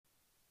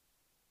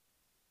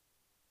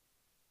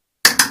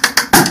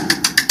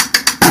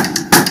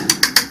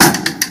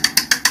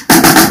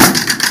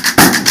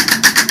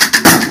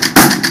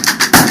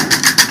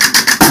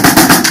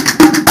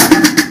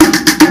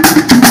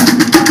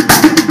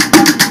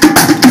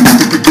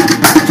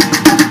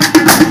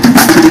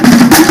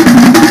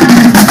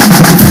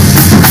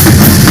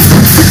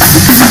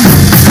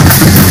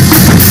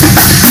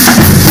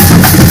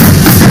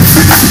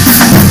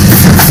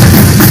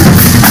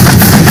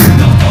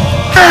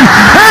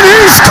and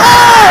he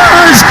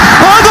scores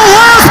on the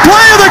last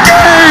play of the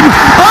game.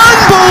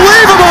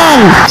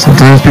 Unbelievable.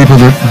 Sometimes people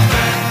that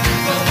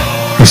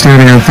are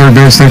standing on third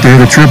base think they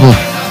hit a triple,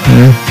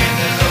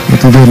 but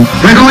they didn't.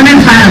 We're going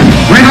inside him.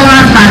 We're going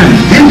outside him.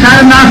 Inside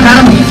him and outside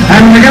him. And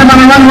when we get him on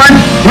the run once,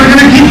 we're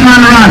going to keep him on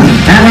the run.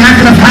 And we're not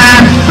going to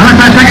pass unless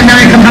our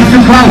secondary comes up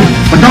too close.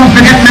 But don't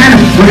forget, man,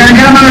 we're going to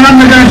get him on the run.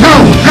 We're going to go.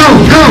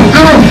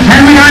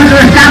 And we aren't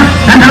going to stop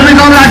until we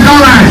go to that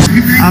goal line.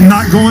 I'm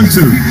not going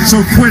to,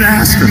 so quit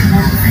asking.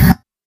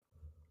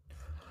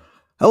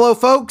 Hello,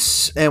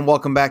 folks, and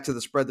welcome back to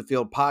the Spread the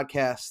Field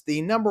podcast,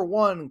 the number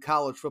one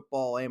college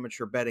football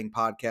amateur betting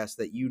podcast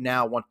that you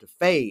now want to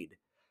fade,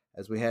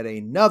 as we had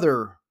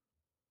another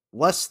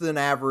less than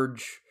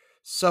average,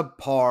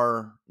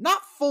 subpar,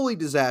 not fully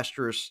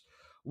disastrous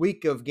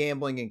week of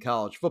gambling in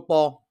college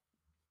football.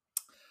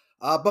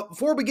 But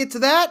before we get to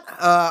that,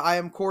 I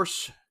am, of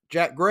course,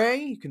 Jack Gray.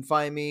 You can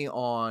find me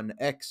on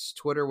X,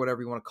 Twitter,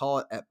 whatever you want to call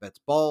it, at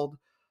BetsBald.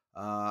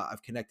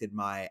 I've connected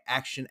my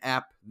Action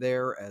app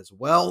there as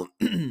well,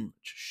 which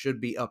should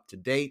be up to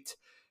date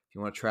if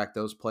you want to track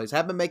those plays.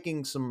 I've been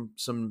making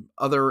some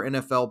other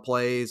NFL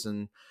plays,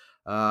 and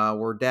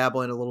we're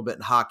dabbling a little bit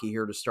in hockey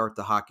here to start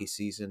the hockey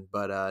season,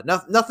 but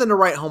nothing to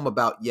write home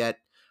about yet.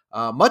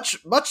 Much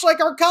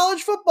like our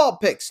college football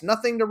picks,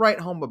 nothing to write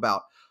home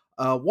about.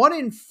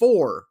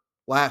 1-4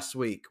 last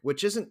week,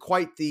 which isn't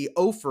quite the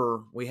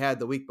offer we had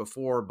the week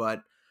before,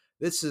 but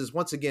this is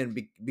once again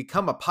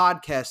become a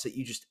podcast that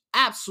you just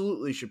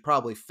absolutely should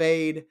probably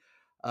fade.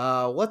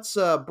 Let's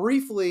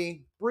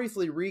briefly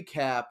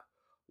recap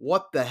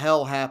what the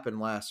hell happened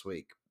last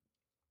week.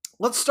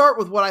 Let's start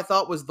with what I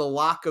thought was the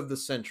lock of the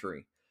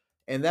century,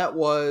 and that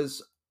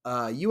was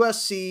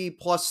USC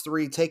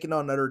 +3 taking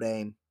on Notre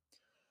Dame.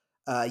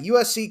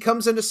 USC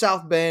comes into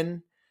South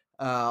Bend,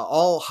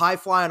 all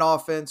high-flying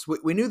offense.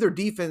 We knew their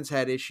defense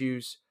had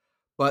issues,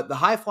 but the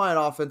high-flying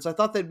offense, I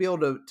thought they'd be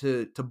able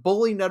to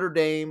bully Notre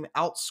Dame,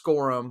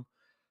 outscore them.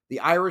 The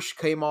Irish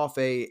came off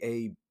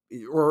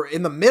or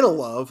in the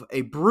middle of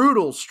a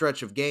brutal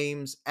stretch of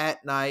games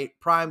at night,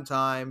 prime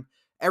time,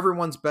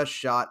 everyone's best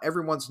shot,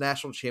 everyone's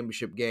national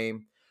championship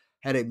game.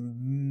 Had a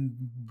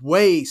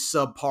way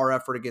subpar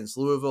effort against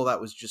Louisville. That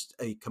was just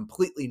a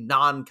completely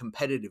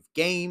non-competitive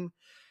game.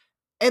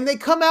 And they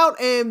come out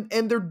and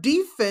their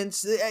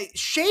defense,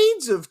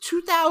 shades of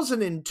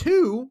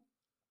 2002,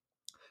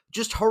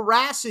 just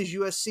harasses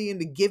USC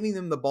into giving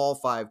them the ball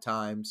 5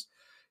 times.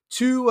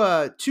 Two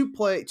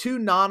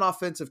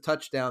non-offensive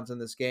touchdowns in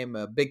this game,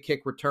 a big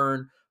kick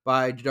return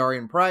by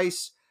Jadarian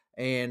Price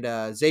and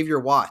Xavier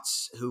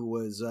Watts, who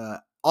was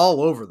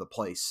all over the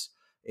place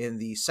in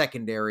the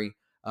secondary,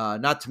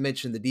 not to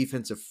mention the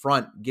defensive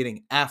front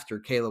getting after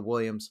Caleb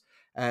Williams,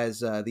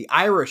 as the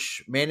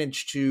Irish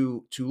managed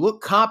to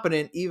look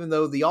competent, even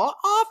though the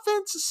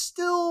offense is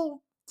still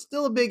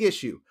a big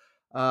issue.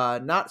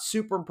 Not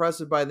super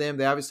impressive by them.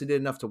 They obviously did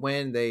enough to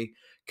win. They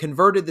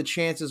converted the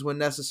chances when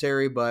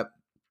necessary, but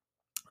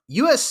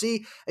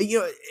USC,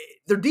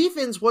 their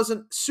defense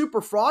wasn't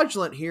super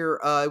fraudulent here.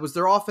 It was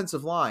their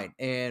offensive line,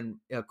 and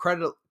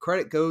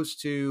credit goes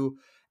to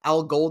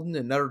Al Golden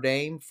and Notre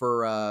Dame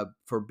for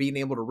being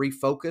able to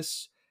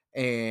refocus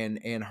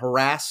and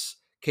harass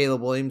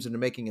Caleb Williams into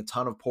making a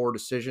ton of poor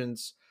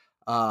decisions.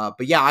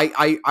 But yeah,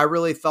 I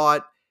really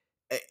thought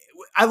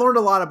I learned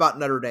a lot about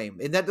Notre Dame,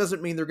 and that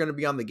doesn't mean they're going to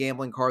be on the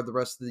gambling card the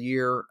rest of the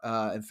year.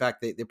 In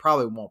fact, they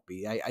probably won't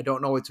be. I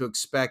don't know what to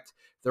expect.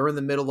 They're in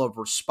the middle of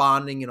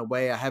responding in a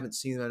way I haven't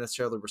seen them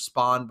necessarily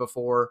respond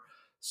before.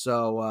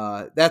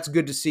 So that's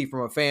good to see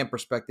from a fan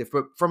perspective.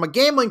 But from a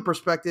gambling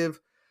perspective,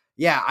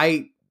 yeah,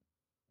 I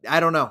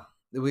don't know.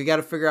 We got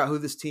to figure out who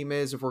this team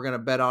is if we're going to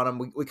bet on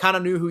them. We kind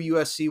of knew who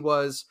USC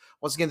was.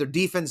 Once again, their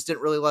defense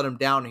didn't really let them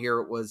down here.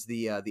 It was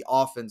the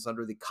offense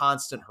under the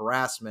constant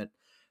harassment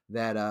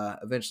that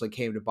eventually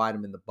came to bite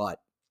them in the butt.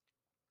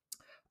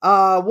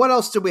 What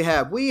else did we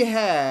have? We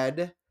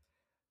had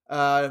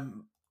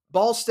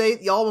Ball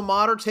State, the alma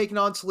mater, taking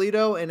on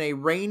Toledo in a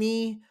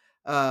rainy,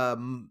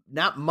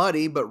 not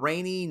muddy, but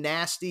rainy,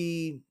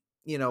 nasty,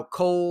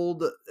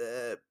 cold,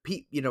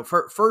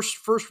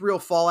 first real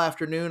fall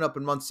afternoon up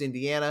in Muncie,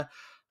 Indiana.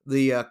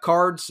 The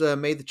Cards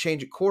made the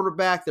change at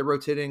quarterback. They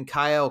rotated in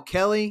Kyle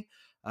Kelly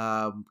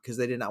because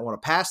they did not want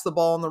to pass the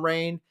ball in the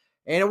rain,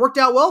 and it worked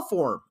out well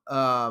for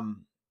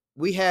them.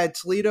 We had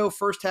Toledo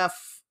first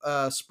half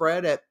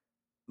spread at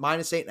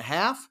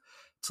 -8.5.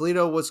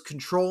 Toledo was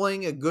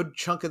controlling a good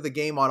chunk of the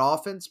game on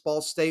offense. Ball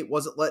State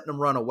wasn't letting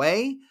them run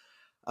away.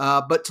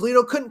 But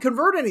Toledo couldn't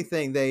convert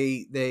anything.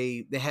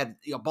 They had,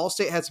 Ball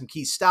State had some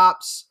key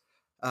stops.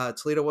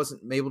 Toledo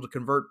wasn't able to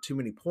convert too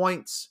many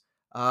points.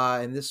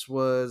 And this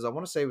was, I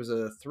want to say it was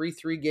a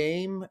 3-3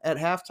 game at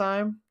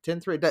halftime,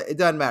 10-3. It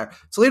doesn't matter.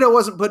 Toledo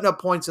wasn't putting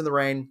up points in the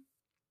rain.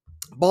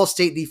 Ball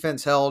State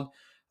defense held.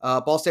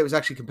 Ball State was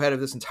actually competitive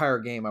this entire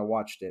game. I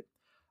watched it.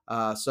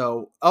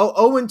 So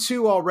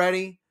 0-2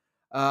 already.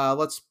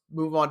 Let's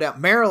move on down.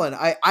 Maryland.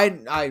 I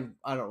don't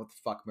know what the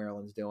fuck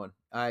Maryland's doing.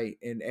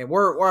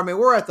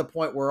 We're at the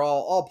point where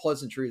all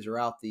pleasantries are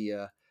out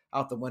the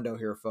window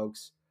here,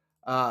 folks.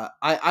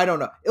 I don't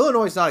know.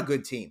 Illinois is not a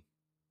good team.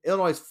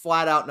 Illinois is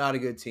flat out not a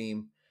good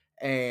team.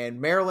 And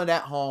Maryland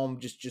at home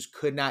just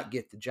could not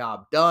get the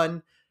job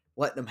done,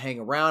 letting them hang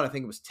around. I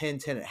think it was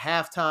 10-10 at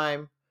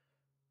halftime.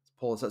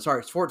 Pull this up.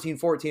 Sorry, it's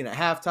 14-14 at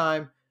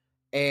halftime.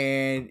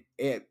 And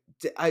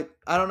I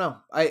don't know.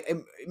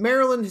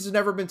 Maryland has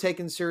never been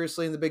taken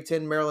seriously in the Big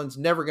Ten. Maryland's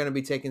never going to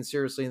be taken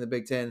seriously in the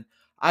Big Ten.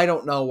 I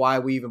don't know why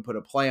we even put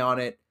a play on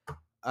it.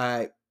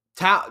 Tao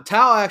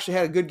actually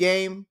had a good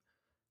game.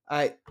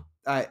 I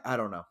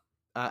don't know.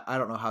 I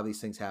don't know how these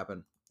things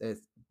happen.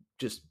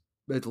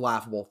 It's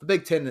laughable. The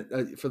Big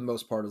Ten, for the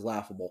most part, is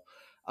laughable.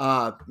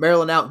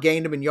 Maryland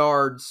outgained them in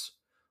yards.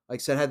 Like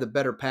I said, had the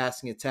better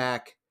passing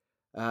attack.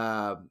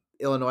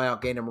 Illinois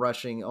outgained them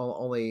rushing.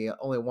 Only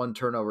one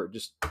turnover.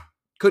 Just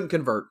couldn't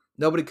convert.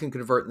 Nobody can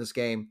convert in this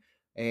game,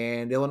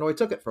 and Illinois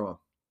took it from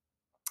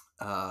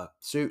them.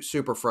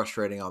 Super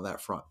frustrating on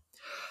that front.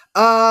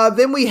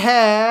 Then we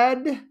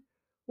had,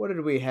 what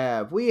did we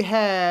have? We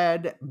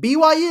had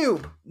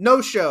BYU,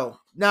 no show,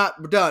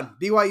 not done.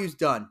 BYU's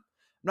done.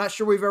 I'm not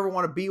sure we've ever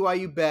won a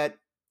BYU bet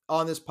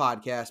on this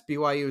podcast.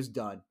 BYU is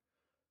done.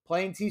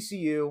 Playing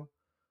TCU,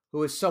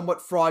 who is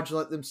somewhat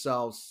fraudulent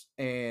themselves,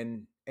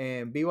 and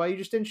BYU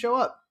just didn't show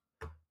up.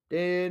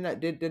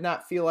 Did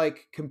not feel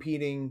like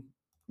competing.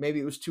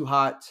 Maybe it was too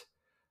hot.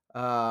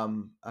 I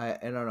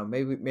don't know.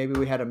 Maybe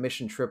we had a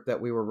mission trip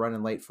that we were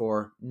running late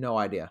for. No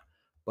idea.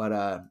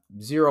 But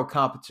zero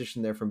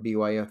competition there from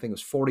BYU. I think it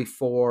was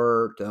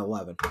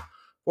 44-11.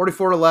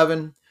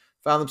 44-11.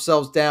 Found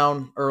themselves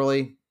down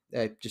early.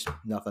 Just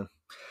nothing.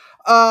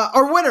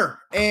 Our winner,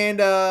 and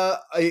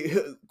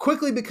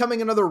quickly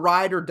becoming another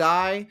ride or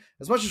die.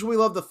 As much as we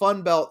love the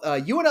Fun Belt,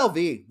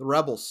 UNLV, the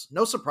Rebels.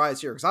 No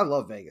surprise here because I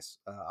love Vegas.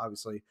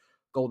 Obviously,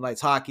 Golden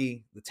Knights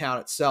hockey, the town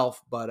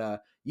itself.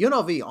 But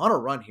UNLV on a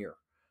run here.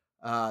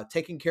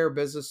 Taking care of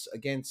business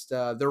against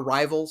their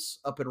rivals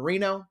up in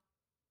Reno.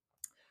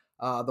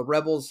 The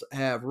Rebels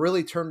have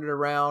really turned it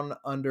around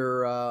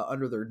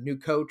under their new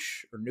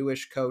coach or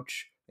newish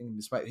coach,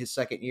 despite his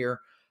second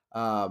year.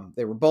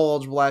 They were bowl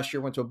eligible last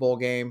year, went to a bowl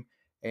game,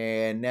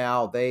 and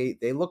now they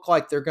look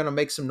like they're going to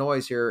make some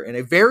noise here in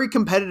a very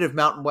competitive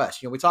Mountain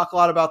West. We talk a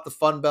lot about the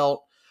Fun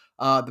Belt.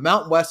 The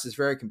Mountain West is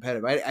very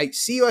competitive.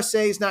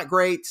 CUSA is not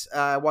great.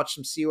 I watched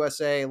some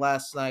CUSA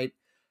last night.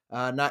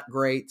 Not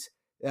great.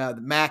 The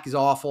MAC is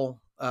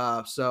awful.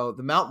 So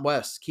the Mountain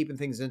West keeping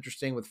things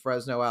interesting with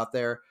Fresno out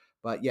there.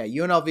 But yeah,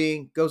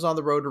 UNLV goes on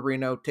the road to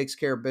Reno, takes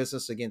care of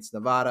business against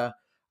Nevada.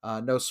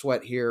 No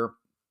sweat here.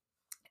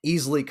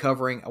 Easily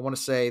covering. I want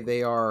to say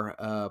they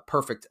are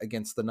perfect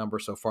against the number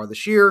so far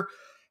this year,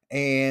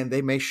 and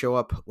they may show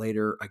up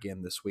later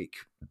again this week.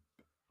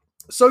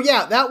 So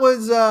yeah, that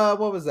was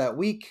what was that?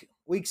 Week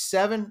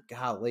 7?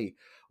 Golly.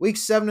 Week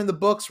 7 in the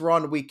books. We're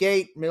on to week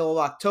 8, middle of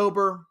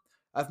October.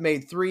 I've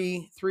made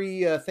three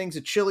things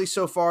of chili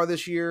so far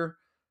this year.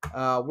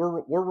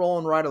 We're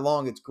rolling right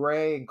along. It's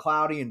gray and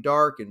cloudy and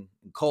dark and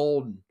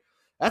cold. And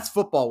that's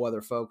football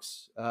weather,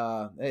 folks.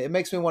 It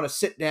makes me want to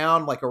sit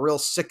down like a real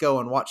sicko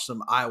and watch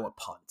some Iowa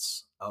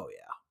punts. Oh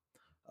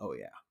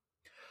yeah.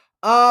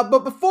 But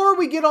before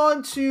we get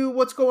on to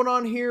what's going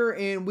on here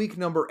in week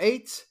number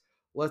 8,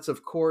 let's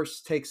of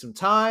course take some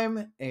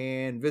time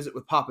and visit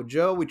with Papa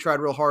Joe. We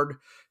tried real hard to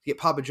get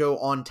Papa Joe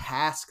on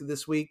task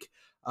this week.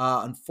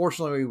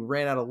 Unfortunately, we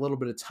ran out a little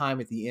bit of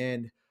time at the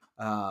end.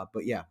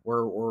 But yeah,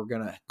 we're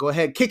going to go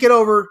ahead, kick it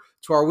over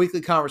to our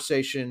weekly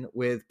conversation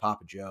with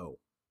Papa Joe.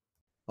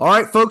 All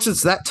right, folks,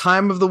 it's that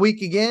time of the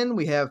week again.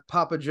 We have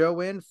Papa Joe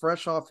in,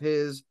 fresh off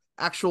his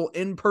actual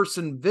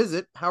in-person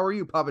visit. How are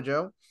you, Papa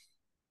Joe?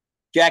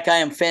 Jack, I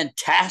am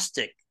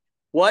fantastic.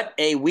 What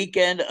a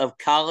weekend of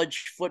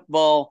college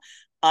football.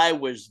 I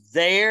was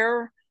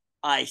there.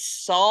 I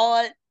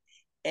saw it.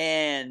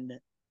 And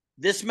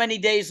this many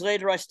days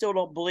later, I still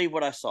don't believe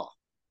what I saw.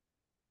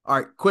 All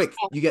right, quick.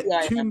 You get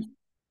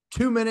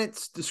 2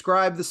 minutes.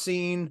 Describe the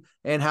scene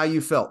and how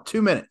you felt.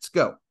 2 minutes.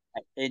 Go.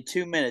 In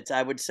 2 minutes,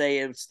 I would say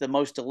it's the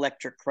most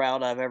electric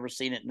crowd I've ever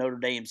seen at Notre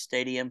Dame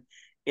Stadium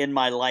in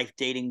my life,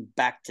 dating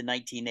back to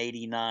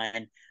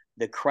 1989.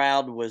 The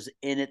crowd was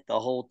in it the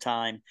whole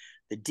time.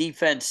 The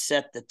defense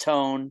set the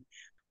tone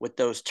with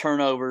those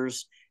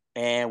turnovers,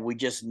 and we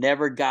just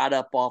never got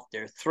up off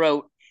their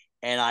throat.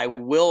 And I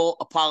will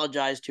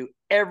apologize to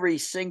every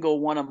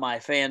single one of my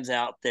fans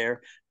out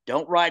there.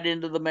 Don't write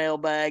into the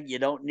mailbag. You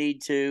don't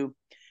need to.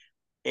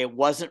 It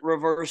wasn't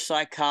reverse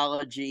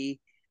psychology.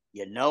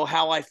 You know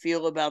how I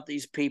feel about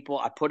these people.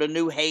 I put a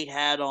new hate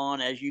hat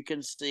on, as you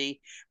can see.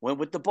 Went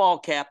with the ball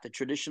cap, the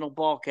traditional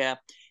ball cap,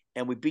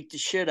 and we beat the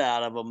shit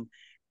out of them.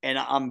 And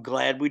I'm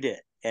glad we did.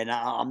 And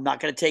I'm not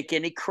going to take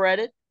any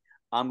credit.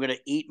 I'm going to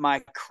eat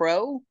my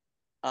crow.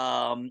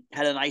 Had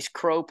a nice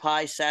crow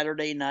pie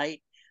Saturday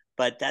night.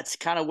 But that's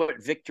kind of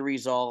what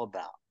victory's all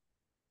about.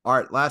 All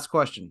right, last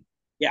question.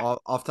 Yeah.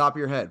 Off top of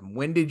your head,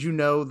 when did you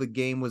know the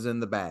game was in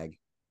the bag?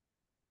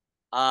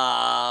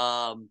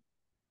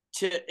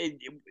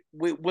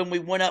 When we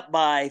went up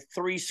by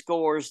 3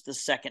 scores the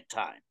second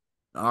time.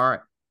 All right.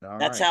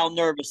 That's how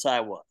nervous I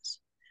was.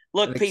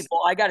 Look,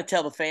 people, I got to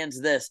tell the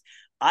fans this.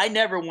 I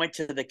never went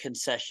to the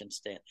concession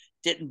stand.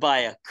 Didn't buy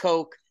a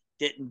Coke.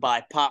 Didn't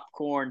buy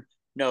popcorn.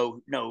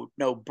 No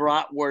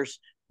bratwurst.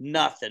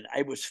 Nothing.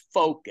 I was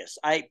focused.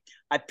 I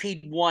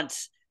peed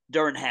once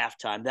during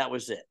halftime. That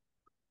was it.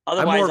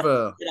 I'm more Otherwise, of I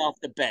a get off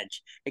the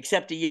bench,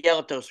 except to yell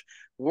at those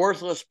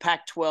worthless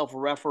Pac-12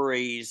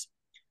 referees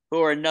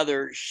who are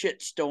another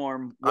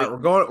shitstorm. all right,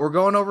 we're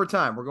going over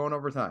time. We're going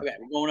over time. Okay,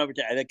 we're going over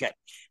to okay.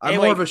 I'm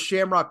more of a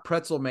Shamrock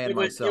pretzel man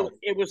myself.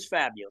 It was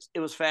fabulous. It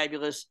was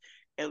fabulous.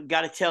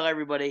 Got to tell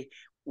everybody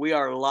we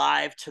are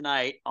live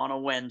tonight on a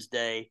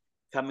Wednesday,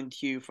 coming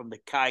to you from the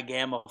Chi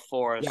Gamma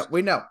Forest. Yeah,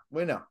 we know.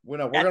 We're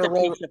at gonna the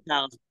roll. Pizza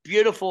Palace.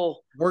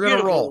 Beautiful. We're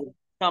gonna roll.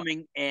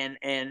 Coming and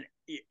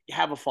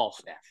have a fall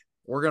staff.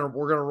 We're gonna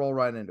roll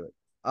right into it.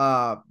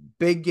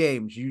 Big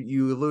games.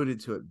 You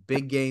alluded to it.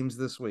 Big games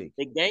this week.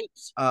 Big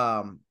games.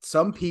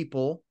 Some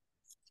people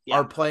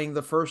are playing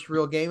the first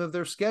real game of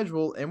their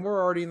schedule, and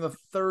we're already in the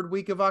third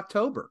week of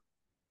October.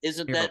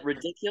 Isn't that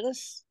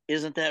ridiculous?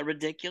 Isn't that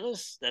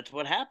ridiculous? That's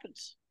what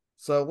happens.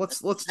 So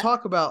let's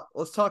talk about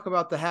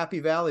the Happy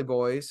Valley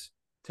boys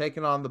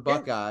taking on the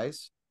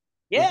Buckeyes.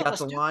 Yeah, we got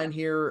the line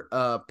here.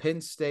 Penn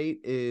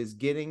State is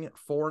getting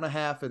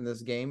 4.5 in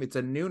this game. It's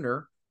a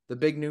nooner, the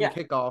big noon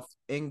kickoff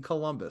in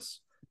Columbus.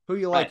 Who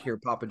you like here,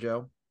 Papa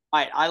Joe?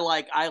 I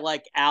like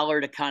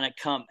Aller to kind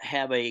of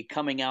have a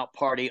coming out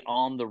party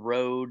on the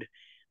road.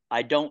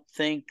 I don't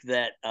think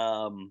that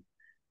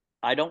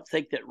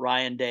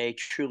Ryan Day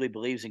truly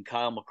believes in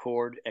Kyle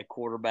McCord at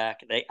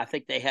quarterback. I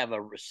think they have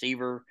a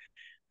receiver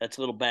that's a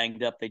little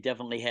banged up. They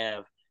definitely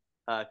have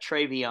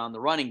Travion, the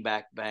running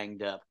back,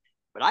 banged up.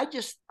 But I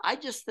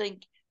just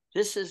think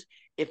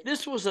if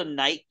this was a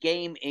night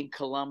game in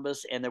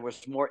Columbus and there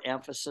was more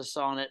emphasis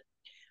on it,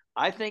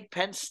 I think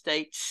Penn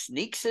State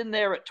sneaks in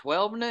there at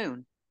 12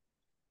 noon.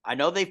 I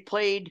know they've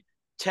played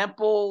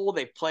Temple,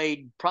 they've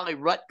played probably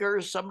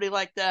Rutgers, somebody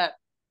like that.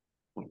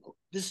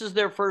 This is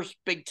their first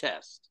big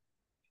test.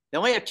 They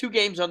only have 2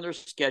 games on their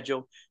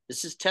schedule.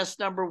 This is test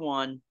number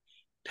 1.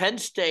 Penn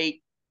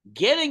State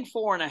getting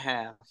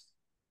 4.5.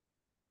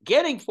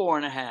 Getting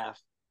 4.5.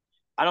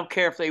 I don't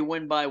care if they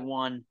win by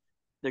 1.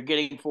 They're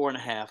getting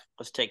 4.5.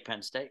 Let's take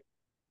Penn State.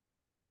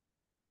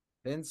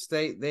 Penn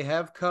State, they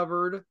have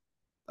covered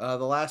the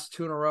last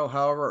 2 in a row.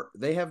 However,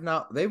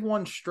 they've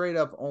won straight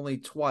up only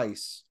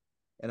twice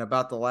in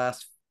about the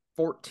last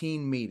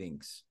 14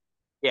 meetings.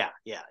 Yeah.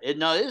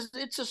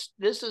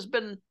 This has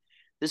been,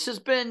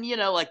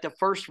 like the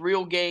first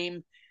real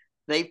game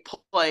they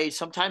played.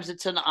 Sometimes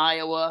it's in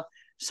Iowa,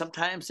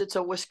 sometimes it's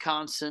a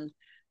Wisconsin,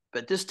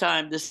 but this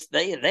time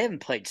they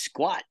haven't played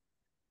squat.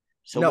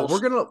 So no,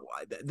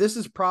 this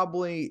is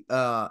probably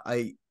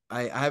I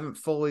haven't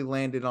fully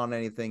landed on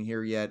anything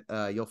here yet.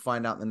 You'll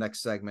find out in the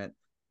next segment.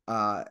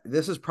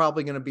 This is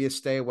probably going to be a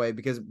stay away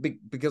because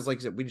like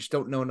I said, we just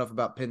don't know enough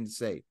about Penn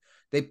State.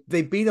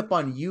 They beat up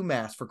on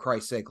UMass for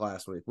Christ's sake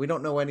last week. We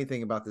don't know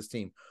anything about this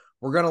team.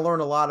 We're going to learn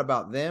a lot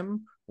about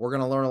them. We're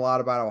going to learn a lot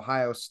about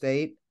Ohio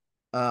State.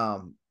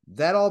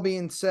 That all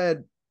being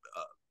said,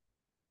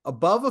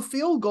 above a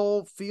field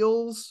goal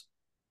feels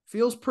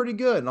pretty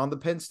good on the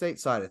Penn State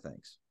side of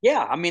things.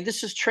 Yeah, I mean,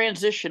 this is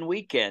transition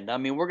weekend. I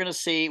mean, we're going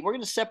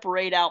to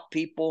separate out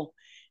people,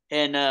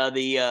 and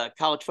the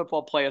college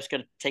football players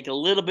going to take a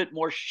little bit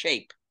more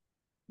shape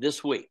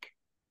this week.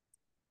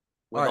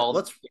 All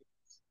right,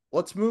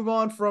 let's move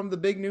on from the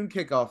big noon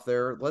kickoff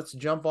there. Let's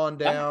jump on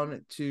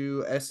down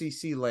to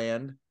SEC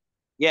land.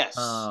 Yes.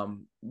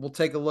 We'll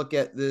take a look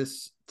at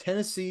this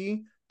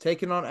Tennessee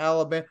taking on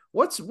Alabama.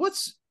 What's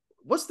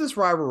this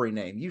rivalry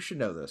name? You should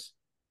know this.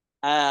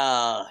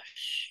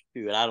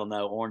 Shoot, I don't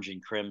know. Orange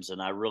and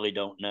Crimson. I really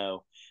don't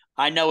know.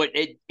 I know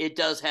it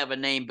does have a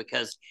name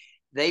because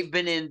they've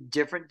been in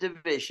different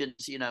divisions,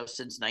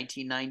 since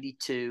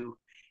 1992,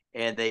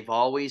 and they've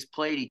always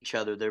played each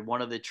other. They're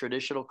one of the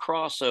traditional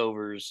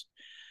crossovers.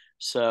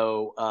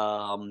 So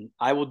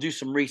I will do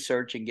some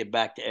research and get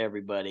back to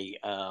everybody.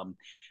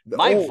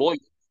 My voice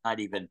is not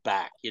even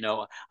back.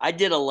 I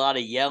did a lot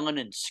of yelling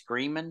and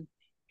screaming,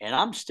 and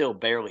I'm still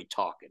barely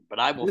talking, but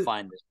I will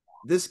find this.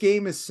 This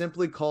game is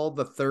simply called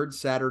the third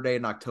Saturday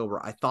in October.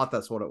 I thought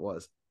that's what it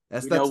was.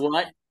 That's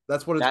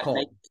what it's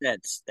called.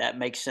 That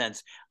makes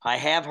sense. I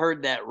have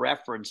heard that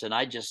reference, and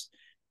I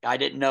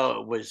didn't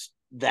know it was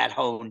that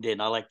honed in.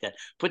 I like that.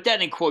 Put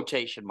that in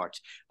quotation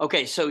marks.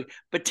 Okay, so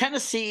but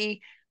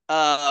Tennessee.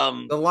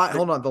 Hold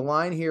on. The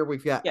line here,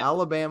 we've got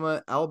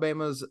Alabama.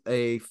 Alabama's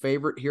a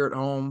favorite here at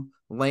home,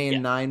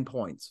 laying 9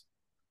 points.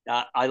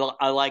 I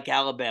like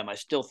Alabama. I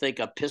still think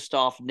a pissed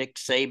off Nick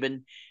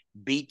Saban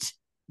beats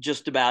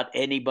just about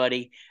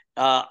anybody.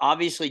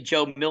 Obviously,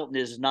 Joe Milton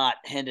is not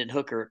Hendon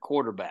Hooker at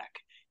quarterback,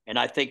 and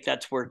I think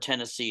that's where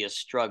Tennessee has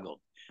struggled.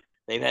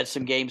 They've had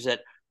some games that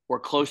were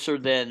closer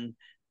than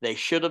they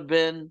should have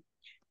been,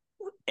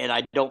 and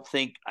I don't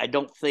think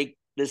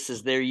this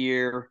is their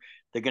year.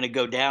 They're going to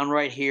go down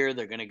right here.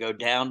 They're going to go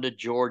down to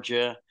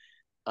Georgia.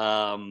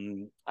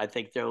 I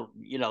think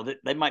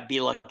they might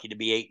be lucky to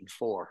be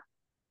 8-4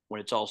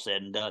 when it's all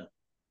said and done.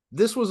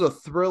 This was a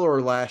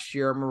thriller last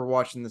year. I remember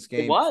watching this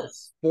game. It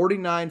was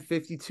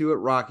 49-52 at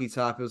Rocky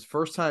Top. It was the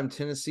first time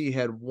Tennessee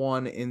had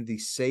won in the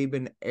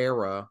Saban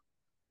era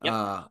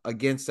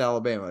against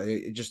Alabama.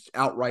 It just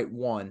outright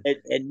won.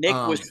 And Nick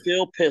was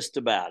still pissed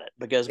about it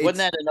because wasn't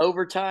that an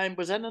overtime?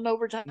 Was that an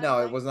overtime? No,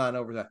 it was not an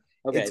overtime.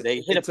 Okay,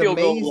 they hit a field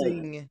goal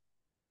later.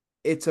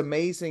 It's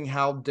amazing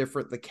how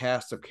different the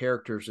cast of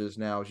characters is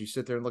now as you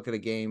sit there and look at a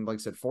game, like I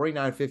said,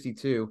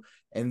 49-52,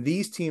 and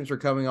these teams are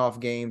coming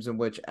off games in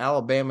which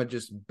Alabama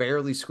just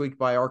barely squeaked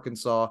by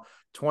Arkansas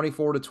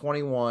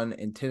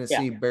 24-21, and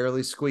Tennessee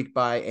barely squeaked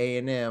by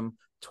A&M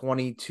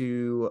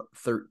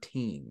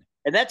 20-13.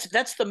 And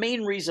that's the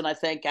main reason I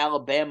think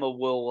Alabama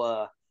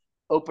will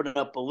open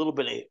up a little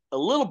bit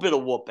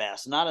of whoop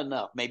ass, not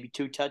enough, maybe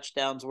 2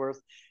 touchdowns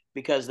worth,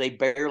 because they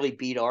barely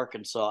beat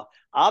Arkansas.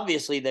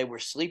 Obviously, they were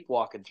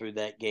sleepwalking through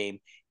that game,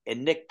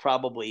 and Nick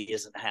probably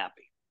isn't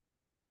happy.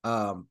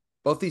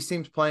 Both these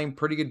teams playing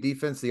pretty good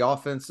defense. The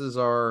offenses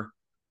are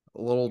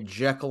a little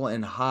Jekyll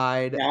and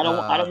Hyde. Yeah, I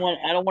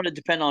don't want to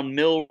depend on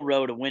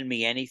Milroe to win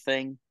me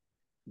anything.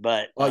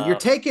 But you're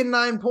taking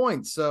 9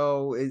 points,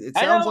 so it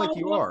sounds like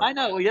you are. I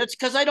know. That's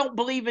because I don't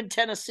believe in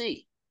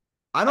Tennessee.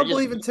 I don't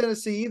believe in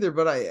Tennessee either,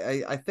 but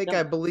I think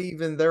I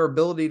believe in their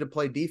ability to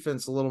play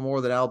defense a little more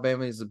than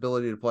Alabama's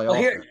ability to play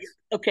offense.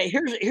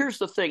 Here's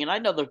the thing, and I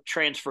know the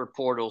transfer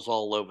portal's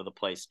all over the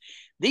place.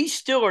 These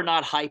still are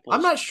not hype.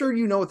 I'm not sure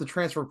you know what the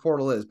transfer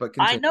portal is, but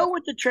continue. I know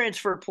what the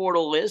transfer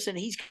portal is, and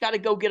he's got to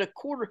go get a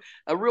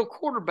real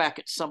quarterback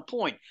at some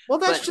point. Well,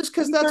 that's just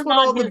because that's what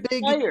all the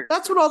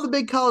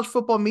big college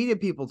football media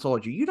people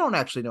told you. You don't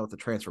actually know what the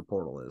transfer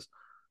portal is.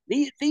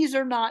 These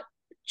are not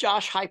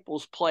Josh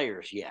Heupel's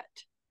players yet.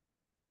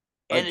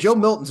 And Joe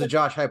Milton's a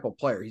Josh Heupel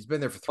player. He's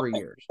been there for 3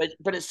 years.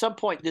 But at some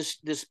point,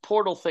 this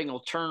portal thing will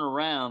turn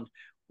around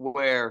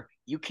where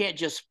you can't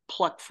just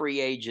pluck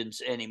free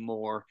agents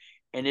anymore,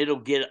 and it'll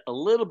get a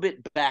little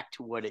bit back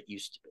to what it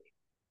used to be.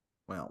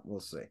 Well,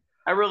 we'll see.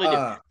 I really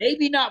do.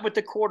 Maybe not with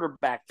the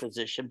quarterback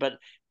position, but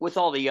with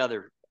all the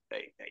other –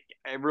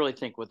 I really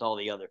think with all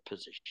the other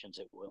positions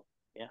it will.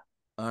 Yeah.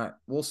 All right.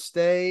 We'll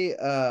stay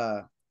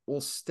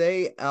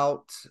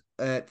out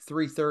at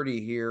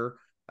 3:30 here.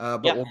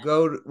 But we'll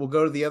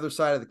go to the other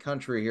side of the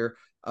country here.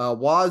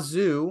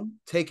 Wazoo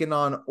taking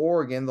on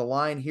Oregon. The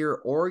line here,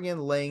 Oregon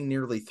laying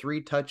nearly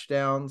 3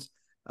 touchdowns,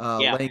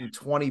 laying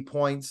 20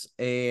 points,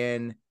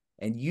 and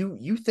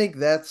you think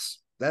that's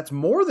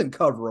more than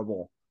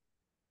coverable.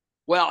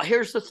 Well,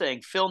 here's the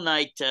thing. Phil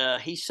Knight,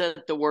 he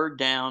sent the word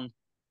down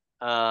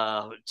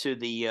to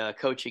the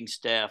coaching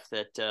staff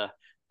that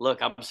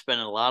look, I'm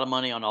spending a lot of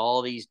money on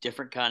all these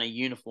different kind of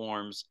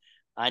uniforms.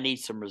 I need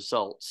some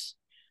results.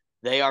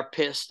 They are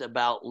pissed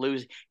about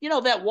losing. You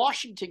know, that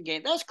Washington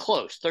game, that was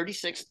close,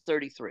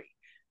 36-33.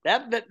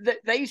 That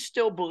they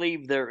still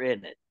believe they're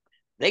in it.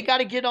 They got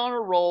to get on a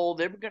roll.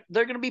 They're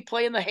going to be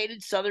playing the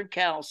hated Southern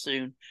Cal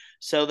soon,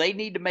 so they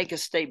need to make a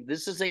statement.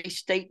 This is a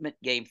statement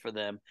game for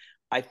them.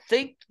 I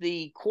think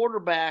the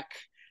quarterback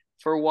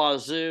for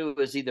Wazoo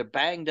is either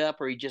banged up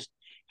or he just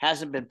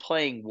hasn't been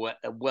playing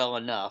well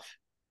enough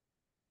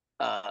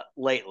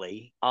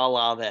lately, a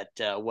la that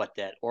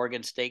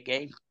Oregon State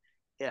game.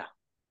 Yeah.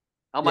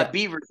 My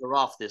Beavers are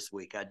off this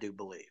week, I do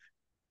believe.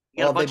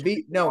 Well,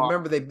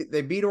 remember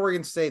they beat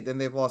Oregon State, then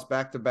they've lost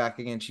back-to-back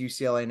against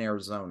UCLA and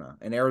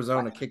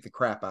Arizona kicked the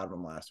crap out of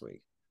them last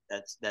week.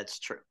 That's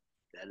true.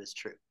 That is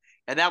true.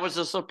 And that was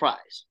a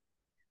surprise.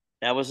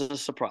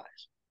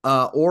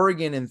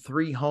 Oregon in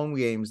 3 home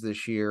games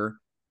this year,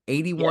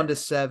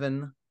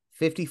 81-7,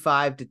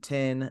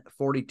 55-10,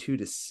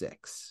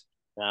 42-6.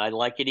 I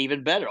like it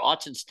even better.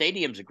 Autzen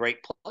Stadium's a great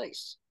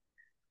place.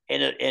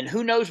 And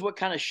who knows what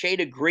kind of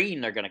shade of green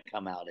they're going to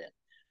come out in.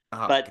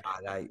 But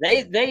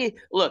they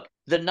look,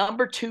 the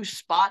number 2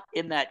 spot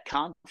in that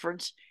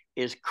conference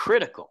is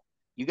critical.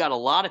 You got a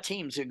lot of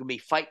teams who are going to be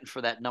fighting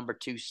for that number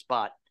 2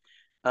 spot.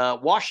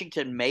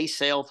 Washington may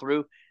sail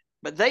through,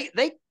 but they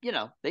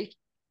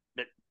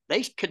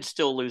could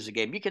still lose a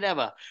game. You could have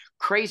a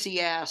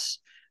crazy ass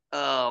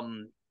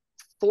 4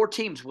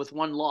 teams with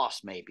 1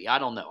 loss, maybe. I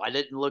don't know. I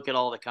didn't look at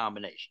all the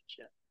combinations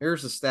yet.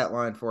 Here's the stat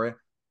line for you.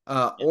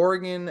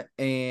 Oregon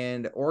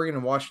and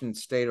Washington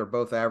State are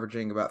both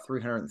averaging about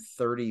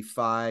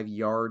 335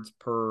 yards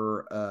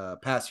per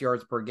pass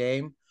yards per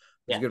game.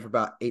 It's good for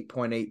about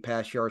 8.8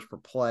 pass yards per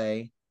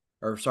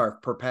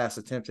per pass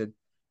attempted.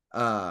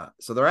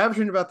 So they're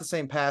averaging about the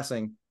same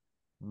passing.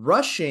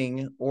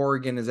 Rushing,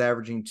 Oregon is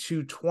averaging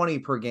 220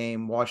 per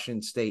game.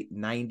 Washington State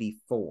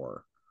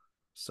 94.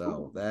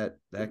 So that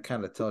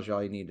kind of tells you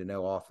all you need to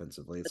know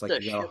offensively. It's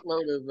like you got a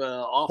shitload of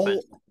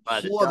offense.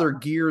 Whole other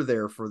gear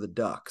there for the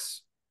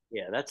Ducks.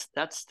 Yeah, that's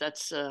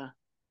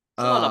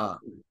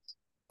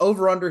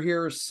over under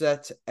here is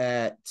set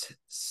at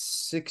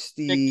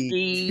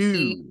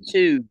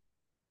 62.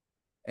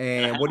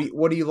 And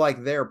what do you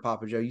like there,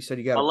 Papa Joe? You said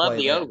you got to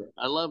play that. Over.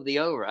 I love the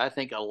over. I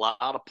think a lot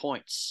of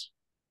points.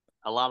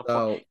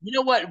 Points. You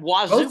know what?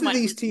 Wazoo both of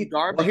these teams.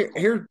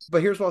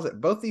 Here's what I'll say.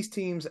 Both these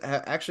teams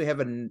actually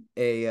have a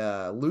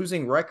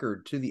losing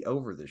record to the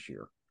over this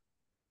year.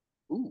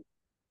 Ooh,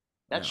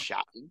 that's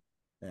shocking.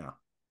 Yeah.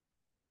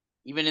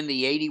 even in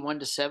the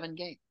 81-7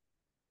 game.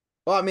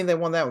 Well, I mean, they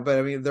won that one, but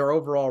I mean, their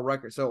overall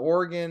record. So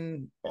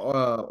Washington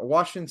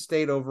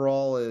State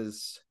overall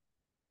is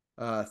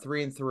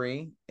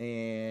 3-3,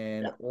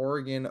 and Yeah.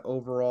 Oregon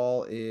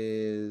overall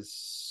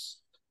is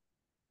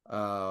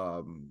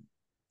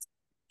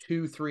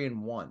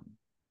 2-3-1.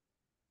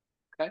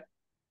 Okay.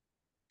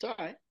 It's all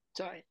right. It's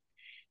all right.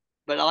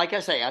 But like I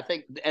say, I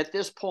think at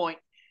this point,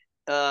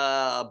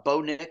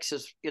 Bo Nix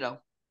has,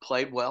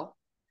 played well.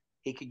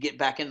 He could get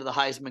back into the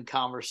Heisman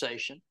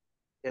conversation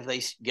if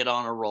they get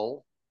on a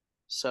roll.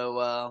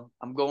 So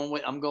I'm going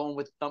with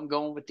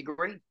the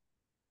green.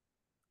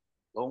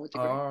 Going with the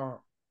green.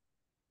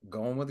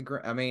 Going with the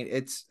green. I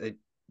mean,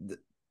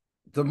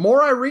 the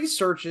more I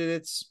research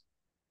it,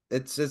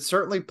 it's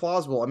certainly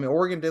plausible. I mean,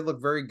 Oregon did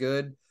look very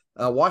good.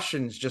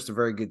 Washington's just a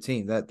very good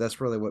team. That's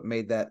really what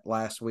made that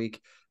last week.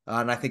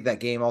 And I think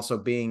that game also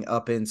being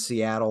up in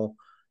Seattle,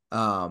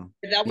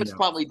 That was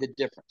probably the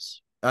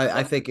difference.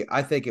 I think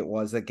it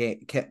was that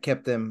game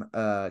kept them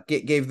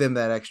gave them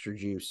that extra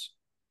juice.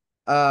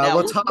 Now,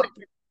 Let's hop.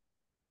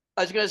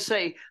 I was going to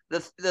say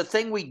the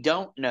thing we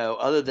don't know,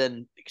 other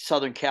than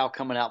Southern Cal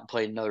coming out and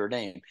playing Notre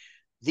Dame,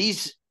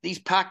 these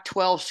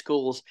Pac-12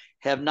 schools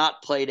have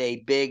not played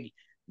a big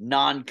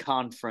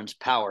non-conference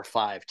Power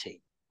 5 team.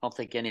 I don't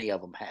think any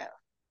of them have.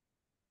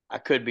 I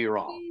could be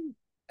wrong.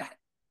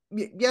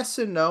 Yes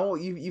and no.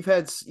 You've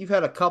had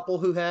a couple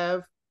who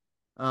have.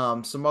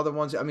 Some other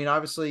ones. I mean,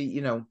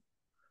 obviously,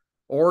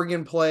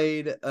 Oregon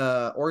played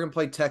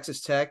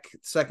Texas Tech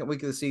second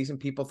week of the season.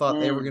 People thought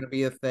they were going to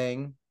be a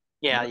thing.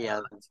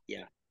 Yeah.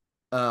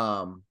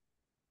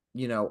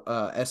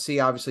 SC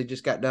obviously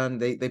just got done.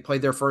 They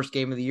played their first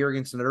game of the year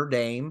against Notre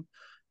Dame.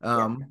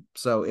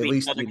 So at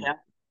least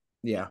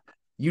yeah.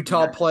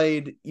 Utah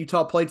played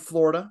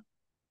Florida.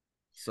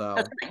 So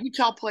that's right.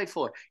 Utah played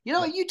Florida.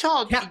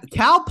 Utah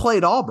Cal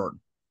played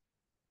Auburn.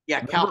 Yeah,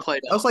 Cal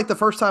played. That was like the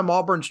first time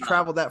Auburn's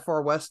traveled that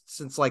far west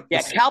since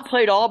Cal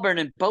played Auburn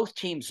and both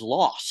teams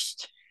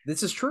lost.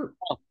 This is true.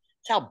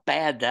 That's how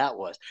bad that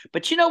was.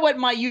 But you know what?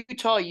 My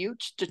Utah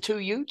Utes, the two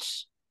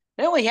Utes,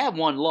 they only have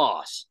one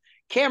loss.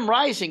 Cam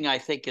Rising, I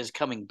think, is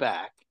coming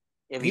back.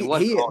 If he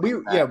was,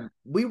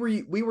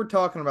 we were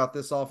talking about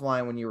this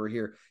offline when you were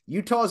here.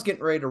 Utah's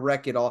getting ready to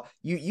wreck it all.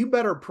 You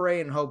better pray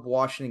and hope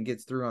Washington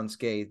gets through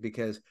unscathed,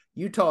 because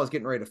Utah is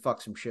getting ready to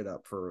fuck some shit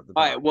up for the.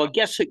 All right. Well,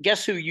 guess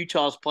who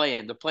Utah's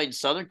playing? They're playing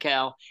Southern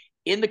Cal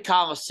in the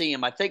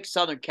Coliseum. I think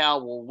Southern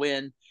Cal will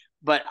win,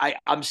 but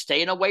I'm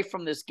staying away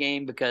from this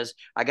game because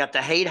I got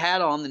the hate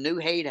hat on, the new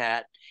hate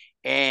hat,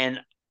 and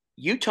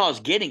Utah's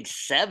getting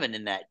 7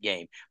 in that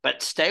game.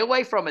 But stay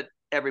away from it,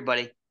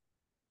 everybody.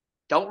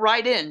 Don't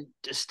write in.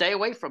 Just stay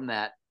away from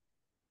that,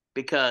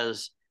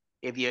 because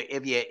if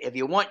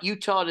you want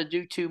Utah to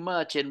do too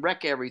much and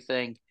wreck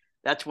everything,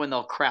 that's when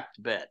they'll crap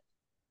the bed.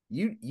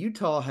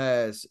 Utah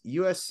has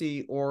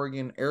USC,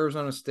 Oregon,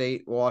 Arizona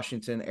State,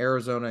 Washington,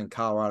 Arizona, and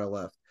Colorado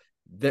left.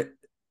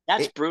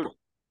 That's brutal.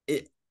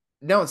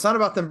 No, it's not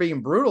about them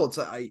being brutal. It's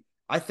I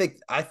think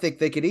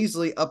they could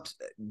easily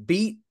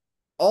beat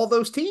all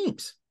those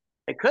teams.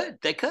 They could.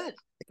 They could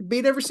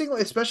beat every single,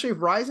 especially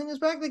if Rising is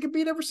back. They could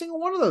beat every single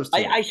one of those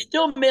teams. I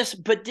still miss,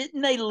 but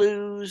didn't they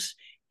lose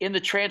in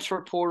the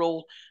transfer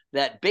portal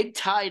that big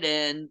tight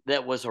end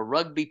that was a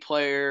rugby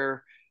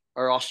player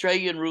or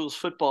Australian rules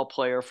football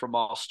player from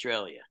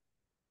Australia?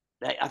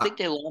 I think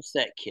they lost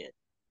that kid.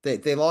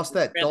 They lost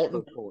that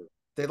Dalton.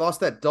 They lost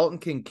that Dalton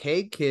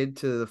Kincaid kid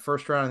to the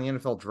first round of the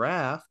NFL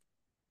draft.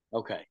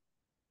 Okay,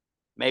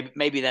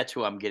 maybe that's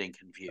who I'm getting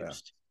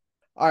confused. Yeah.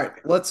 All right,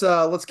 let's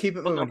keep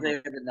it moving. I don't know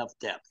if they have enough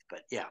depth,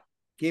 but yeah.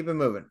 Keep it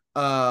moving.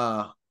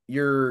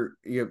 Your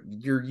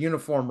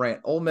uniform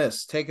rant. Ole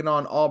Miss taking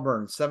on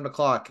Auburn,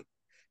 7:00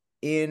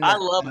 in. I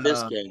love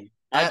this game.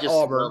 At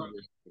Auburn.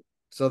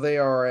 So they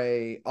are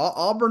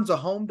Auburn's a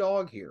home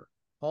dog here.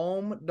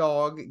 Home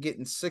dog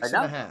getting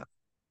 6.5.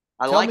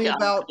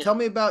 Tell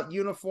me about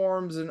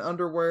uniforms and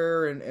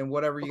underwear and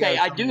whatever you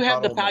got.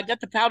 Okay, I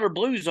got the powder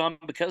blues on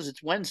because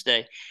it's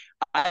Wednesday.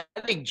 I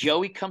think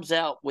Joey comes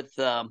out with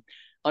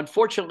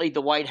unfortunately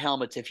the white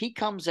helmets. If he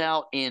comes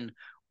out in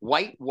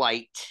white,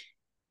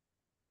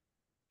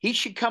 he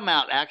should come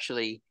out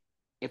actually.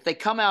 If they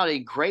come out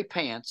in gray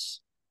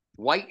pants,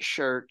 white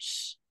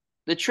shirts,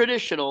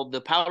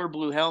 the powder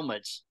blue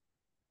helmets,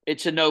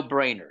 it's a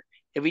no-brainer.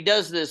 If he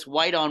does this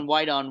white on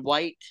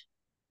white,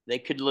 they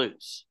could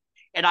lose.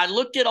 And I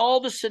looked at all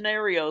the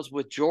scenarios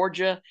with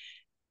Georgia.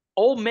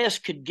 Ole Miss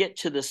could get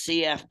to the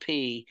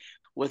CFP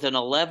with an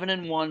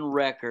 11-1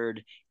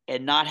 record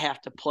and not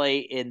have to play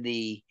in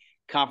the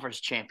conference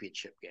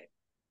championship game.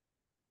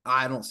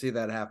 I don't see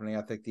that happening.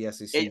 I think the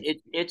SEC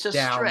it's a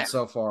down stretch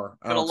so far.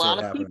 But a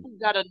lot of people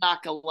got to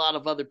knock a lot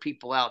of other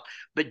people out.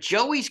 But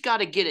Joey's got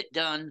to get it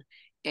done.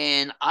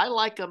 And I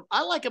like him.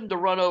 I like him to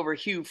run over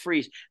Hugh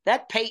Freeze.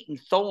 That Peyton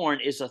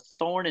Thorne is a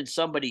thorn in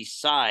somebody's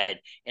side,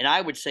 and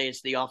I would say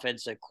it's the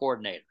offensive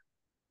coordinator.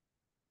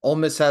 Ole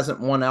Miss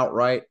hasn't won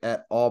outright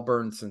at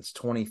Auburn since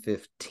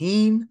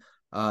 2015.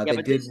 They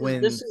did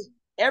win.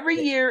 Every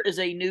year is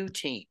a new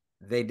team.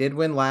 They did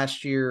win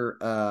last year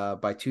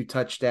by 2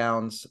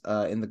 touchdowns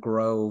in the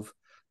Grove.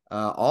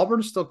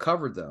 Auburn still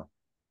covered though.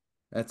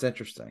 That's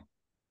interesting.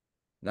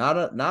 Not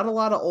a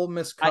lot of Ole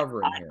Miss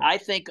covering here. I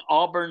think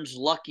Auburn's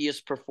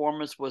luckiest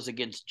performance was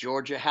against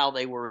Georgia, how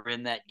they were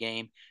in that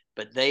game,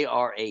 but they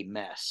are a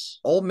mess.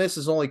 Ole Miss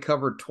has only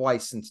covered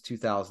twice since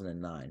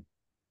 2009.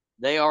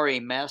 They are a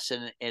mess,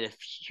 and if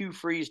Hugh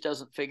Freeze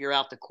doesn't figure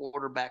out the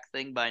quarterback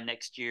thing by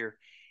next year,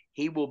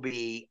 he will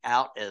be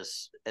out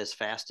as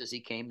fast as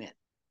he came in.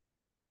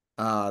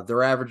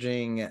 They're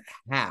averaging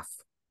half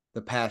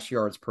the pass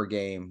yards per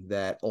game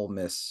that Ole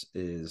Miss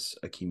is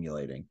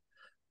accumulating.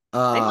 They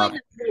might not go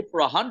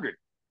for 100.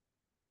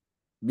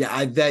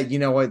 Yeah, that, you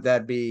know what,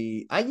 that'd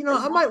be. I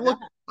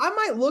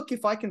might look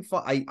if I can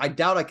find. I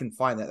doubt I can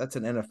find that. That's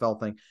an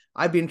NFL thing.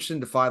 I'd be interested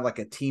to find like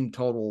a team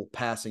total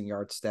passing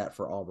yard stat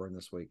for Auburn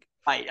this week.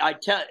 I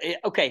tell.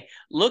 Okay,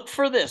 look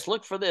for this.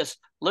 Look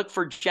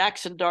for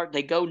Jackson Dart.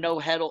 They go no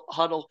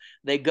huddle.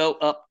 They go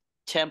up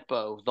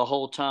tempo the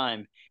whole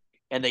time,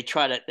 and they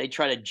try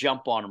to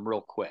jump on them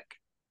real quick.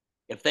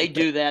 If they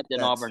do that,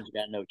 then Auburn's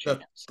got no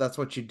chance. That's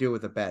what you do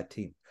with a bad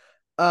team.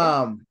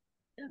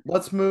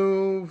 Let's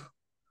move.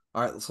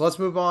 All right, so let's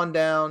move on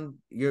down.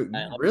 You're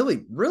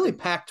really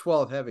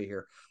Pac-12 heavy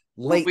here.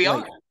 Late.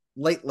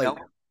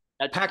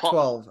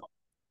 Pac-12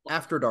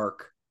 after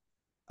dark.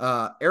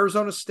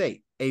 Arizona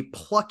State, a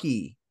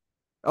plucky.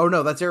 Oh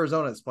no, that's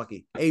Arizona. It's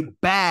plucky. A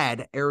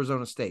bad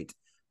Arizona State.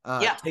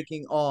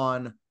 Taking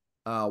on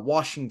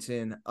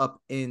Washington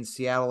up in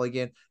Seattle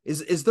again.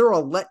 Is there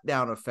a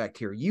letdown effect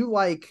here? You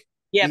like?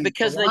 Yeah,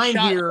 because they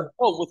shot here.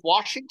 Oh, with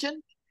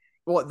Washington.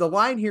 Well, the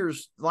line here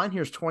is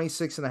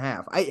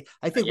 26.5. I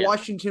think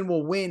Washington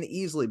will win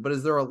easily, but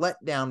is there a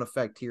letdown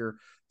effect here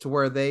to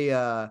where they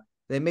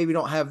maybe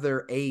don't have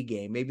their A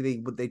game?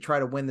 Maybe they try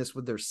to win this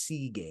with their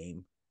C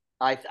game.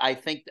 I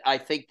think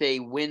they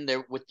win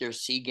with their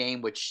C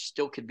game, which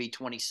still could be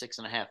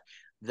 26.5.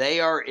 They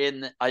are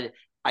in. I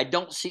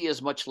don't see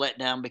as much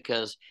letdown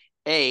because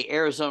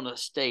Arizona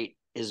State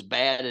is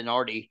bad and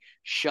already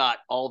shot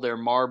all their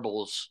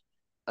marbles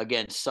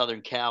against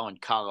Southern Cal and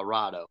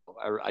Colorado.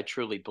 I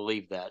truly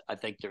believe that. I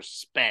think they're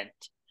spent.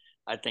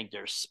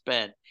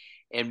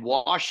 And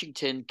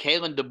Washington,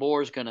 Kalen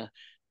DeBoer is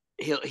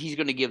he's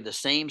going to give the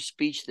same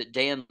speech that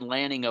Dan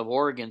Lanning of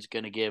Oregon's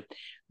going to give.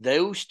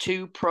 Those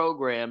two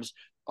programs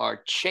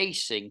are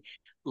chasing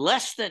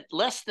less than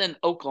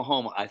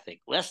Oklahoma, I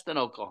think. Less than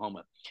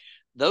Oklahoma.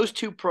 Those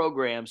two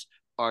programs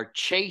are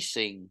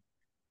chasing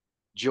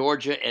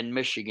Georgia and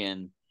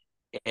Michigan,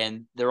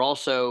 and they're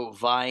also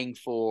vying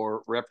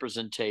for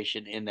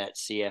representation in that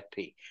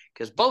CFP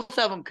because both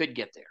of them could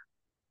get there.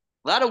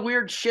 A lot of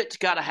weird shit's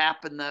got to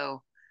happen,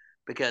 though,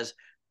 because,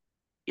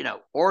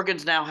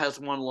 Oregon's now has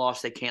one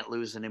loss. They can't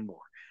lose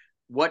anymore.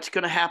 What's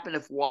going to happen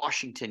if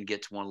Washington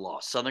gets one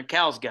loss? Southern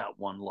Cal's got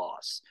one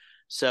loss.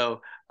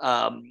 So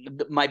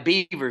my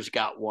Beavers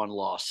got one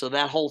loss. So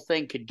that whole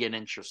thing could get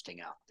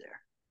interesting out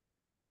there.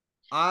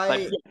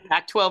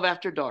 Pac-12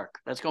 after dark.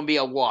 That's going to be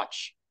a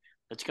watch.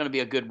 It's going to be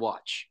a good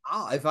watch.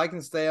 If I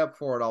can stay up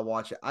for it, I'll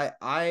watch it.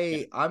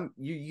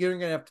 You're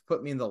going to have to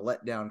put me in the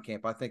letdown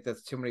camp. I think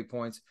that's too many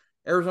points.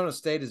 Arizona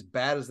State, as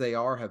bad as they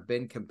are, have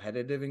been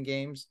competitive in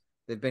games.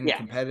 They've been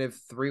competitive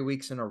 3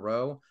 weeks in a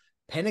row.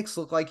 Penix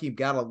looked like he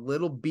got a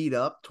little beat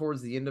up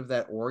towards the end of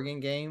that Oregon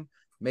game.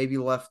 Maybe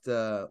left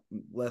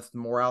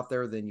more out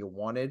there than you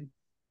wanted.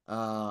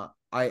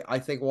 I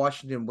think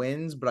Washington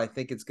wins, but I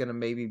think it's going to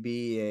maybe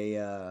be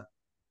a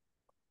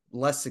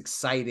less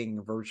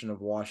exciting version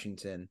of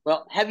Washington.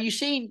 Well, have you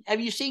seen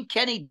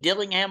Kenny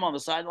Dillingham on the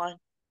sideline?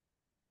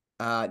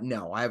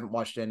 No, I haven't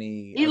watched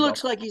any. He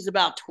looks like he's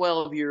about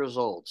 12 years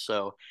old.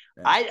 So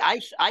yeah.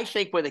 I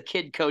think with a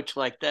kid coach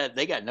like that,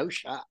 they got no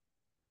shot.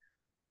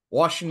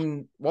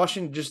 Washington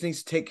just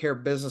needs to take care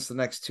of business the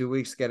next 2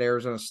 weeks. Get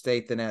Arizona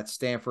State, then at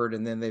Stanford,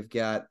 and then they've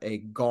got a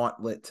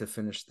gauntlet to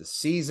finish the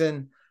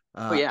season.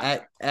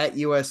 At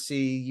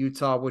USC,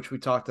 Utah, which we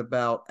talked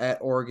about, at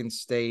Oregon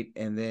State,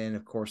 and then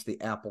of course the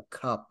Apple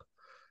Cup.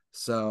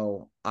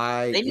 So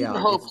they need to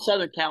hope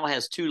Southern Cal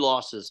has 2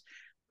 losses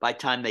by the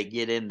time they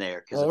get in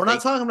there. Well, we're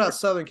not talking about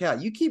Southern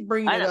Cal. You keep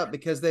bringing it up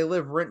because they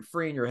live rent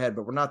free in your head,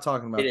 but we're not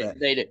talking about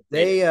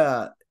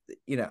that.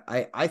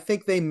 I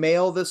think they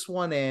mail this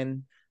one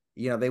in.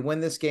 They win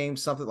this game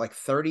something like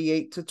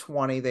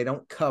 38-20. They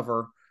don't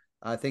cover.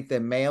 I think they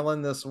mail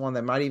in this one.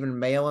 They might even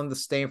mail in the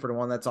Stanford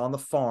one that's on the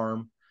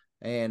farm.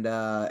 And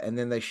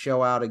then they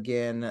show out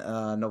again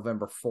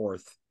November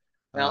 4th.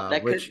 Well,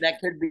 that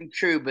could be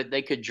true, but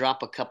they could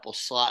drop a couple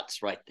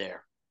slots right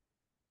there.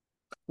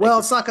 Well,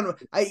 it's not going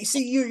to. I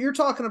see you're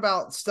talking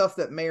about stuff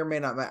that may or may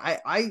not.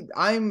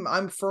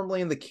 I'm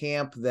firmly in the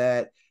camp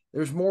that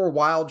there's more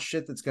wild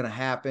shit that's going to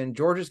happen.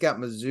 Georgia's got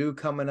Mizzou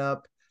coming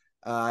up.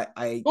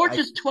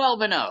 Georgia's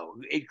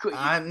 12-0.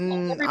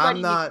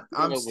 I'm not.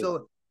 I'm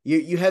still.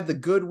 You had the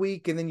good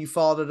week, and then you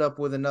followed it up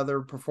with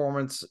another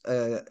performance,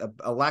 a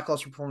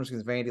lackluster performance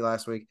against Vandy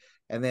last week,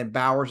 and then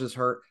Bowers is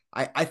hurt.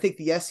 I think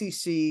the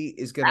SEC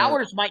is going to.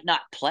 Bowers might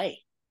not play.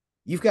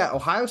 You've got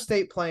Ohio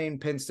State playing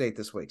Penn State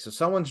this week, so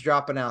someone's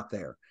dropping out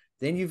there.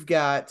 Then you've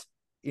got,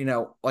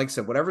 like I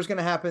said, whatever's going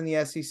to happen in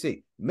the SEC.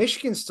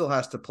 Michigan still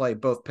has to play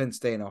both Penn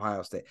State and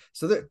Ohio State.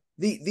 So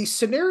the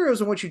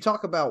scenarios in which you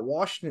talk about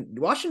Washington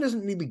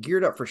doesn't need to be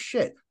geared up for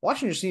shit.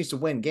 Washington just needs to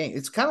win games.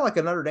 It's kind of like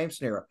a Notre Dame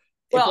scenario.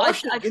 If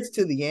Washington gets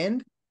to the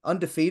end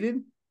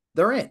undefeated,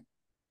 they're in.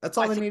 That's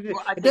all they need to do.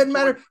 It doesn't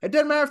matter. It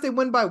doesn't matter if they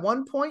win by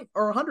 1 point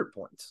or 100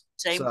 points.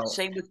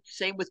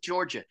 Same with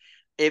Georgia.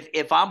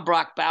 If I'm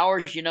Brock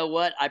Bowers, you know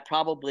what? I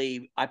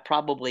probably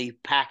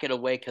pack it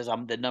away because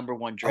I'm the number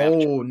one draft.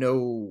 Oh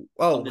no!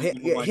 Oh,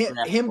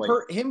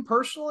 him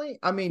personally.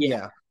 I mean,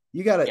 yeah.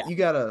 You gotta.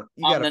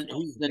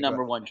 He's the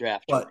number one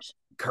draft choice.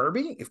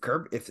 Kirby, if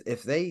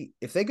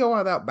they go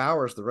without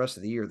Bowers the rest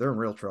of the year, they're in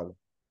real trouble.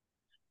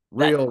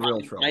 Real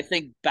trouble. I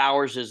think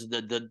Bowers is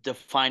the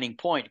defining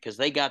point because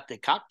they got the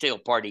cocktail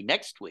party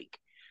next week.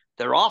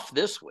 They're off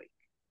this week.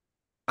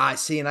 I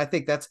see, and I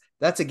think that's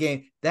a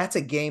game. That's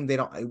a game they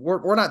don't.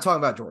 We're not talking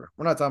about Georgia.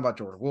 We're not talking about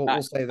Georgia.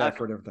 We'll save that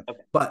for a different thing.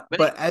 Okay.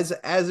 But as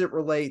it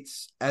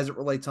relates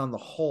on the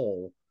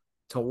whole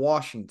to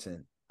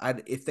Washington,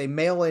 if they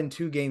mail in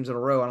 2 games in a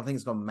row, I don't think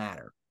it's going to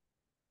matter.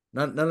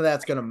 None of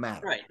that's going to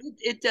matter. Right.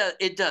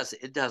 It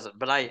doesn't.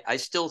 But I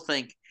still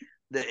think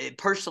that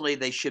personally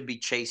they should be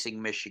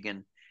chasing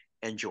Michigan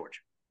and Georgia.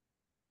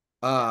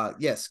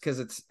 Yes, because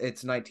it's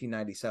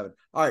 1997.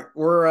 All right,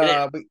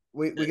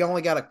 we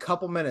only got a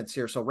couple minutes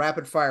here, so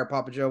rapid fire,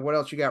 Papa Joe. What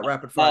else you got?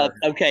 Rapid fire.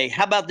 Okay,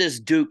 how about this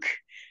Duke?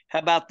 How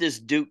about this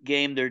Duke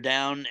game? They're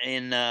down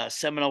in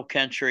Seminole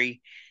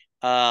Country.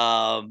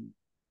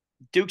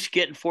 Duke's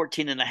getting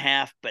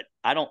 14.5, but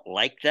I don't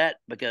like that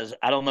because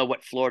I don't know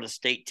what Florida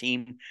State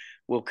team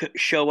will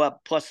show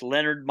up. Plus,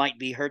 Leonard might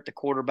be hurt, the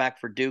quarterback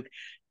for Duke.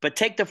 But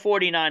take the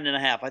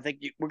 49.5. I think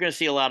we're going to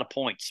see a lot of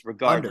points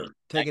regardless.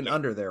 Taking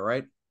under there,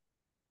 right?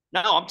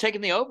 No, I'm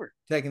taking the over.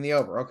 Taking the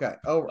over. Okay.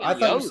 Over. I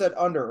thought you said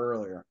under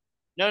earlier.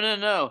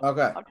 No.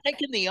 Okay. I'm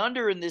taking the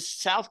under in this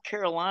South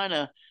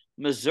Carolina,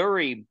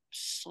 Missouri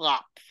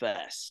slop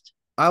fest.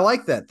 I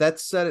like that.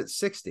 That's set at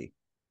 60.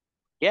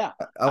 Yeah.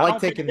 I like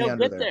taking the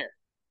under there.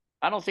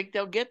 I don't think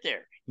they'll get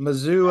there.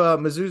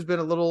 Mizzou's been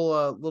a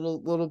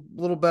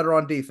little better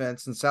on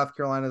defense, and South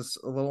Carolina's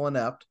a little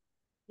inept.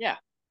 Yeah.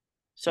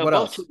 So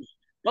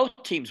both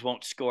teams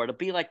won't score. It'll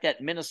be like that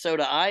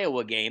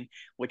Minnesota-Iowa game,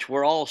 which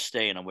we're all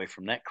staying away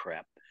from that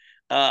crap.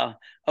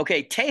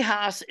 Okay,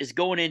 Tejas is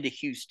going into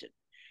Houston.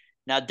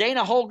 Now,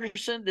 Dana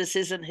Holgerson, this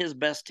isn't his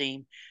best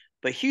team,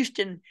 but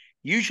Houston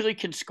usually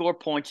can score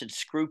points and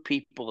screw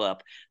people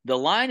up. The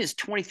line is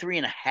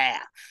 23.5.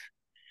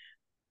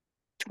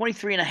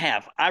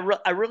 23.5.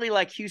 I really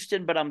like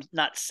Houston, but I'm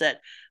not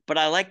set. But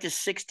I like the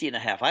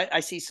 60.5. I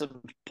see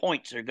some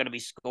points that are going to be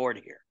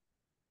scored here.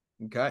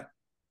 Okay.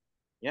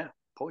 Yeah.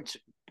 Points,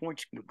 going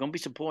to be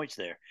some points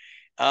there.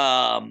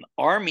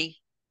 Army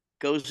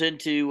goes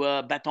into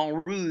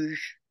Baton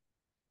Rouge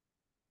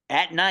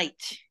at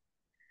night.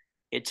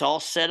 It's all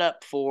set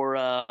up for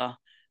a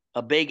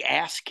big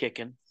ass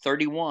kicking.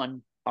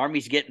 31.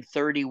 Army's getting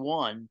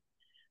 31.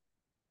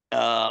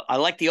 I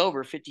like the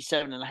over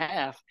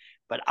 57.5,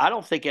 but I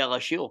don't think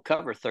LSU will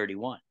cover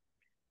 31.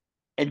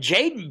 And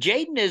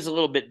Jaden is a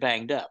little bit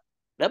banged up.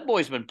 That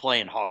boy's been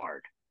playing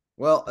hard.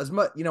 Well, as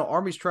much,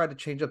 Army's tried to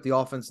change up the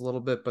offense a little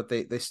bit, but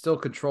they still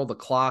control the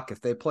clock. If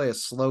they play a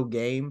slow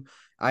game,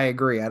 I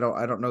agree. I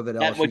don't know that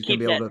LSU's going to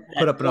be able to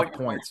put up enough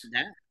points.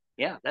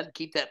 Yeah, that'd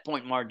keep that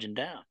point margin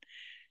down.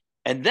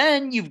 And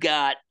then you've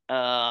got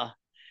the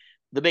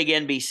big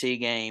NBC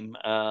game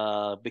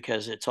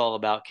because it's all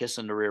about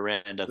kissing the rear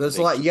end of There's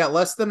a lot. You got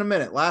less than a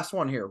minute. Last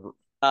one here.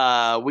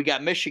 We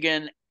got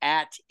Michigan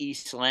at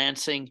East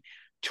Lansing,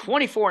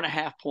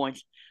 24.5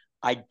 points.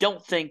 I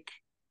don't think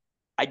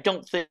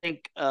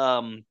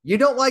you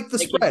don't like the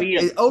spread.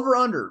 Over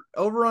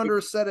under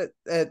is set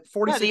at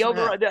 46. Yeah, the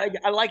over.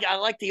 I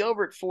like the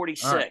over at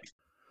 46. Right.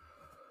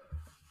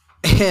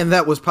 And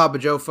that was Papa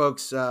Joe,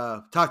 folks.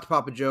 Talk to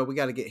Papa Joe. We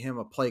got to get him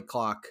a play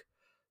clock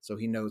so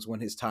he knows when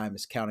his time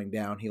is counting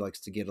down. He likes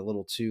to get a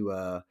little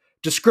too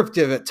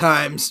descriptive at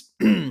times,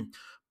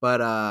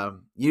 but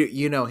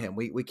you know him.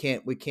 We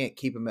can't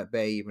keep him at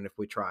bay even if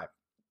we try.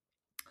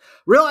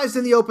 Realized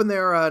in the open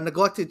there,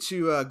 neglected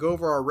to go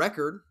over our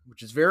record,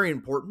 which is very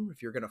important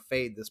if you're going to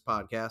fade this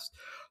podcast.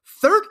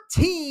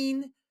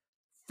 13,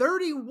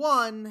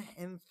 31,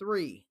 and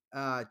 3.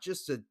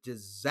 Just a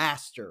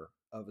disaster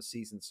of a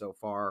season so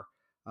far.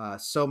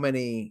 So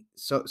many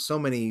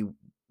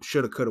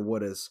shoulda, coulda,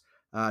 wouldas.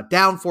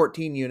 Down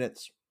 14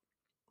 units.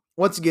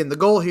 Once again, the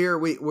goal here,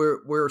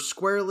 we're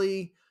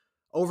squarely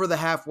over the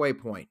halfway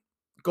point.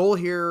 Goal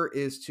here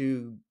is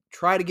to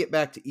try to get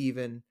back to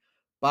even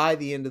by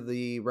the end of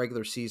the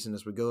regular season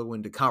as we go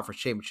into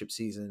conference championship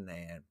season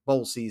and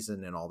bowl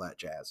season and all that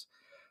jazz.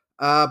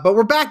 But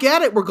we're back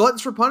at it. We're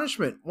gluttons for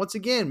punishment. Once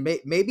again,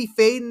 maybe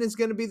fading is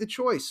going to be the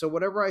choice. So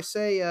whatever I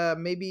say,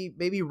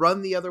 maybe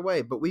run the other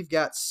way. But we've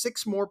got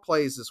 6 more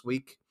plays this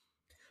week.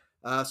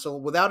 So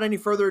without any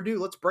further ado,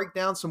 let's break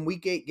down some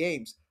week 8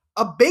 games.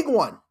 A big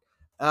one.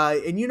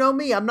 And you know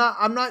me, I'm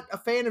not a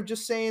fan of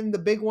just saying the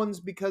big ones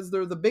because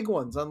they're the big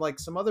ones, unlike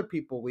some other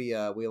people we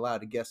allow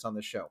to guest on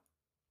the show.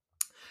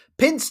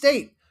 Penn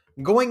State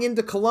going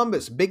into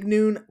Columbus, big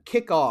noon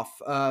kickoff,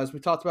 as we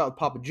talked about with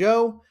Papa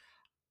Joe.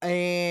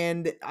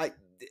 And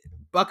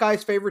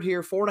Buckeyes favorite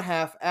here,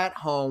 4.5 at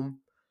home.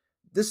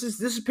 This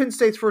is Penn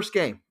State's first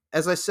game.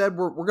 As I said,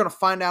 we're going to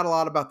find out a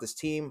lot about this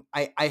team.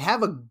 I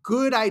have a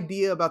good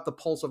idea about the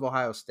pulse of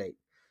Ohio State.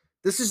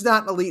 This is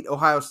not an elite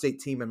Ohio State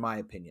team, in my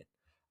opinion.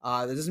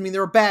 That doesn't mean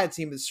they're a bad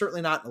team. It's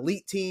certainly not an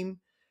elite team.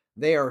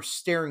 They are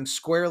staring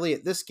squarely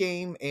at this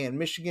game and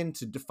Michigan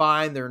to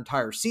define their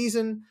entire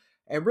season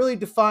and really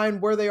define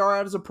where they are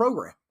at as a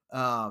program.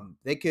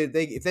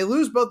 If they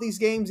lose both these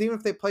games, even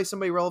if they play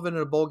somebody relevant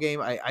in a bowl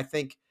game, I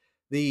think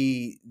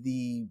the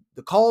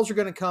calls are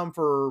going to come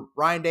for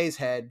Ryan Day's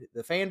head.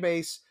 The fan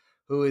base,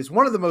 who is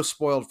one of the most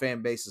spoiled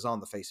fan bases on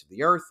the face of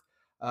the earth,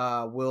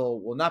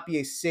 will not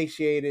be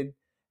satiated.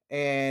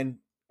 And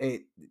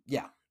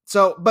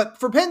So, but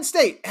for Penn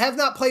State, have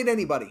not played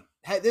anybody.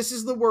 This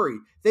is the worry.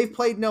 They've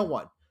played no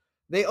one.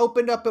 They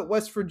opened up at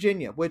West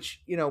Virginia,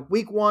 which,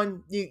 week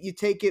one, you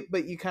take it,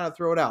 but you kind of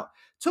throw it out.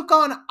 Took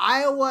on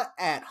Iowa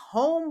at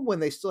home when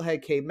they still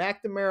had Cade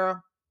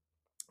McNamara.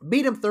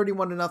 Beat them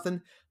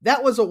 31-0.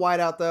 That was a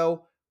whiteout,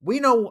 though. We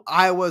know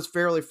Iowa's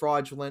fairly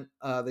fraudulent.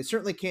 They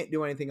certainly can't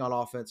do anything on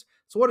offense.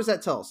 So what does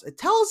that tell us? It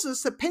tells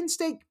us that Penn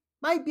State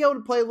might be able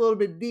to play a little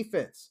bit of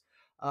defense.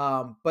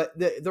 But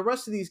the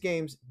rest of these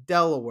games,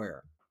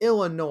 Delaware,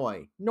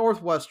 Illinois,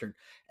 Northwestern,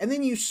 and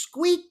then you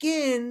squeak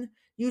in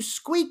a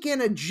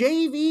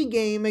JV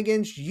game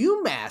against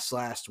UMass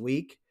last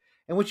week,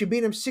 in which you beat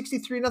them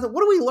 63-0.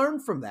 What do we learn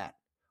from that?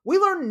 We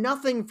learned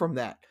nothing from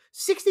that.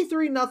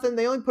 63-0.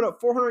 They only put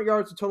up 400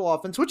 yards of total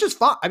offense, which is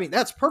fine. I mean,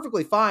 that's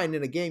perfectly fine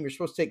in a game. You're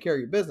supposed to take care of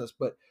your business,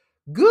 but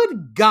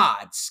good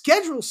God,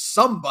 schedule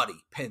somebody,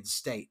 Penn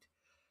State.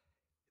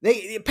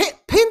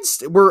 Penn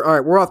State,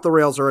 we're off the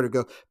rails already.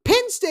 Go.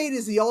 Penn State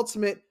is the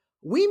ultimate.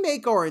 We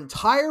make our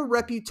entire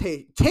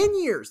reputation,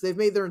 10 years, they've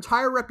made their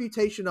entire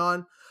reputation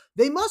on,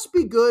 they must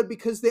be good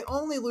because they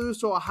only lose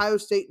to Ohio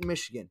State and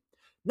Michigan.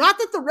 Not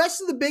that the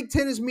rest of the Big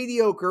Ten is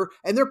mediocre,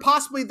 and they're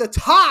possibly the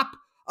top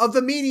of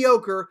the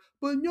mediocre,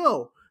 but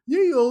no,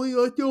 they only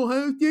lost to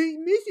Ohio State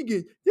and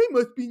Michigan. They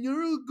must be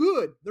real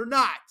good. They're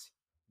not.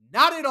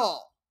 Not at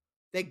all.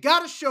 They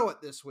got to show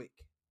it this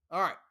week.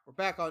 All right, we're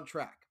back on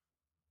track.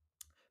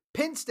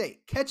 Penn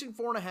State catching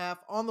 4.5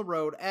 on the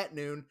road at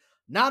noon.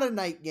 Not a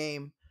night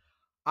game.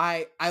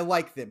 I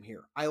like them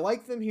here. I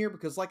like them here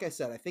because, like I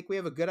said, I think we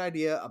have a good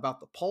idea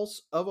about the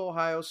pulse of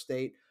Ohio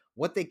State,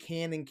 what they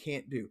can and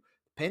can't do.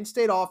 Penn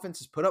State offense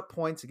has put up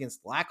points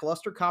against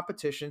lackluster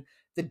competition.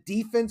 The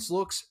defense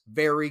looks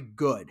very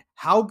good.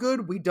 How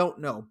good, we don't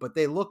know, but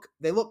they look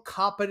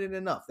competent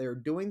enough. They are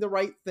doing the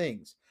right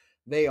things.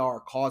 They are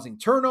causing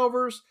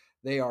turnovers.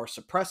 They are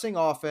suppressing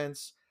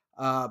offense.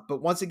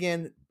 But once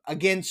again,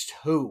 against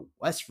who?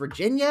 West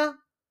Virginia?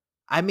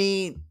 I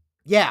mean,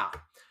 yeah.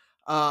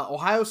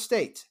 Ohio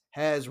State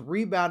has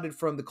rebounded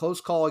from the close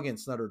call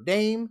against Notre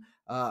Dame,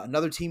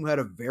 another team who had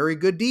a very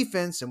good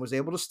defense and was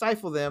able to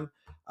stifle them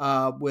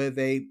with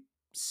a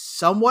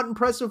somewhat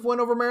impressive win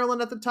over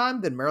Maryland at the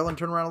time. Then Maryland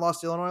turned around and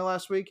lost to Illinois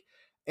last week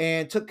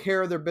and took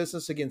care of their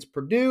business against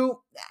Purdue.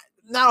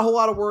 Not a whole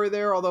lot of worry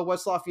there, although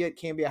West Lafayette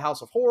can be a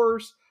house of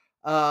horrors.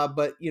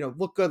 But,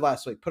 looked good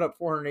last week. Put up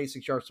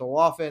 486 yards total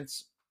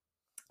offense.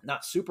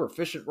 Not super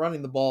efficient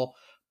running the ball,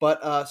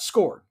 but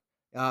scored.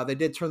 They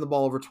did turn the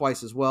ball over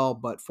twice as well,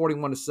 but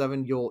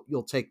 41-7,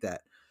 you'll take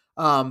that.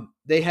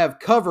 They have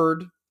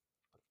covered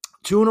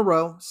 2 in a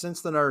row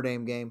since the Notre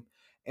Dame game,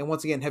 and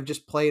once again have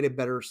just played a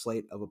better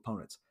slate of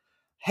opponents.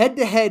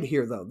 Head-to-head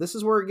here, though, this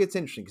is where it gets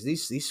interesting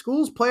because these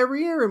schools play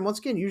every year, and once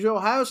again, usually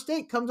Ohio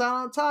State comes out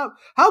on top.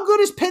 How good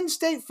is Penn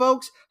State,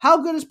 folks?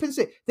 How good is Penn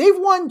State? They've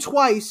won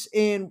twice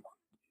in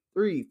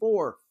 3,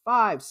 4,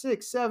 5,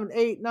 6, 7,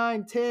 8,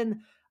 9,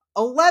 10,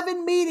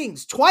 11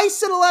 meetings.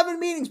 Twice in 11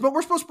 meetings, but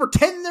we're supposed to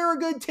pretend they're a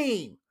good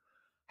team.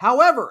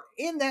 However,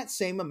 in that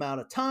same amount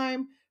of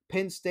time,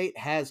 Penn State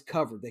has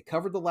covered. They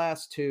covered the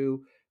last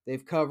 2.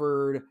 They've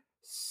covered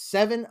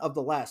 7 of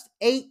the last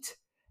 8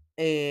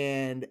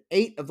 and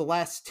 8 of the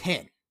last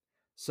 10.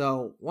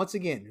 So once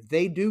again,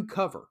 they do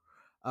cover.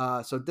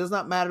 So it does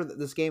not matter that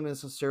this game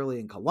is necessarily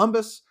in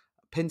Columbus.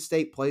 Penn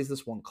State plays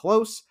this one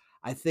close.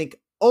 I think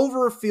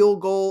over a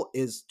field goal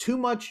is too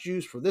much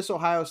juice for this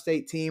Ohio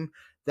State team.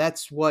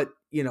 That's what,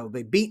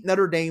 they beat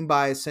Notre Dame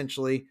by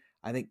essentially.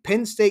 I think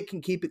Penn State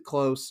can keep it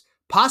close,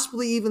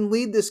 possibly even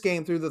lead this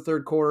game through the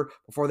third quarter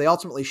before they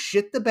ultimately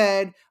shit the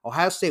bed.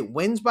 Ohio State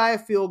wins by a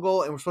field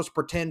goal, and we're supposed to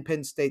pretend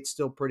Penn State's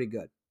still pretty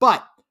good.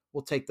 But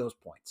we'll take those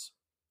points.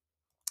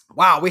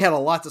 Wow, we had a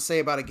lot to say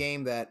about a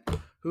game that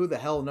who the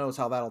hell knows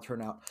how that'll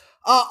turn out.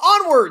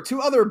 Onward to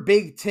other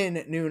Big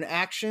Ten noon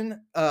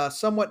action,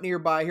 somewhat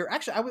nearby here.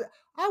 Actually,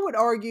 I would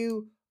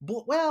argue,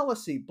 well,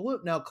 let's see.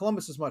 Now,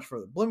 Columbus is much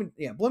further.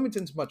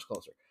 Bloomington's much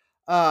closer.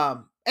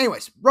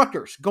 Anyways,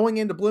 Rutgers going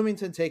into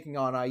Bloomington taking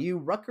on IU.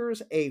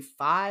 Rutgers a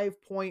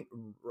 5-point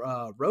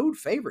road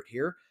favorite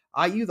here.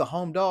 IU the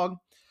home dog.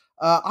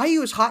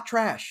 IU is hot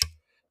trash.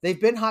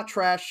 They've been hot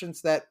trash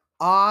since that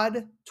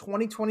odd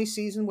 2020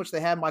 season, which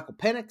they had Michael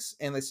Penix,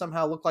 and they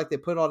somehow look like they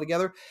put it all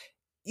together.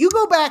 you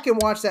go back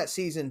and watch that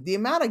season, the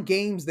amount of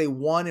games they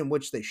won in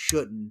which they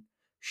shouldn't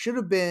should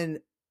have been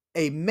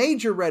a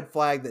major red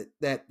flag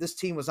that this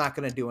team was not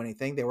going to do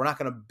anything. They were not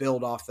going to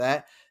build off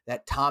that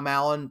Tom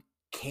Allen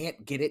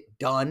can't get it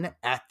done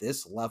at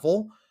this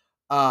level.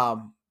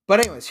 But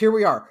anyways, here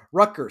we are.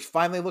 Rutgers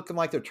finally looking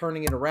like they're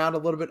turning it around a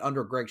little bit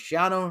under Greg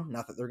Schiano.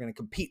 Not that they're going to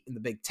compete in the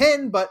Big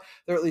Ten, but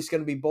they're at least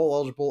going to be bowl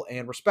eligible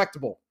and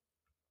respectable.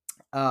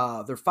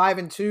 They're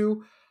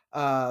 5-2,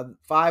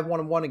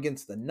 5-1-1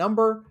 against the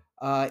number.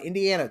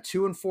 Indiana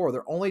 2-4.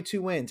 Their only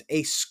 2 wins.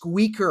 A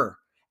squeaker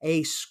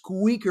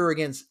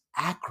against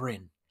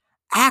Akron.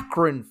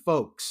 Akron,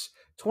 folks.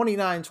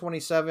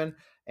 29-27,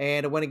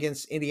 and a win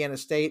against Indiana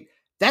State.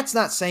 That's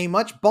not saying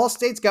much. Ball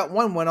State's got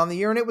 1 win on the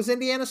year, and it was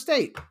Indiana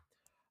State.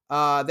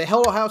 They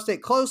held Ohio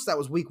State close. That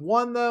was week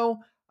 1, though.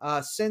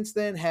 Since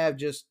then have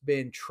just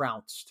been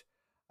trounced.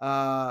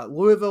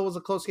 Louisville was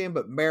a close game,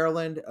 but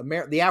Maryland,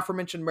 the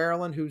aforementioned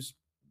Maryland, who's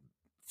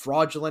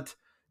fraudulent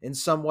in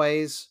some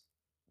ways,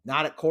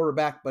 not at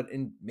quarterback, but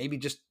in maybe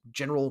just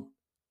general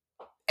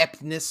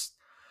epness,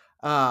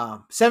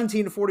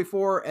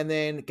 17-44, and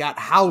then got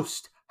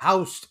housed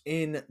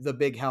in the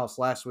big house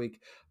last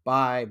week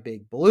by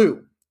Big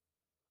Blue.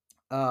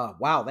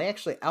 Wow, they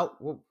actually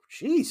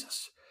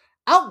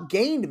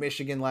outgained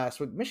Michigan last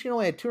week. Michigan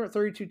only had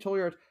 232 total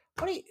yards.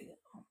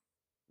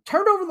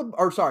 Turned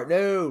over I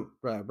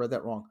read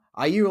that wrong.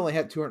 IU only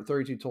had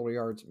 232 total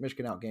yards.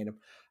 Michigan outgained them.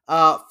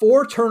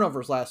 4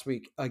 turnovers last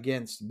week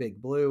against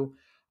Big Blue.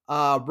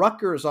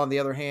 Rutgers, on the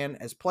other hand,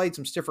 has played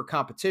some stiffer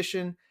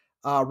competition,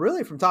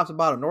 really from top to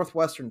bottom.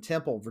 Northwestern,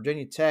 Temple,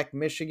 Virginia Tech,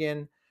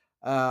 Michigan,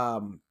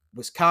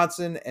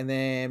 Wisconsin, and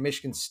then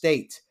Michigan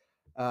State.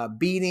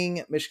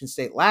 Beating Michigan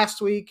State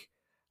last week.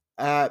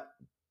 Like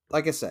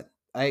I said,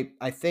 I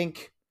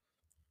think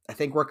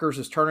Rutgers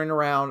is turning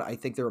around. I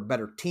think they're a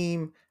better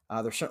team.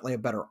 They're certainly a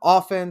better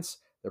offense.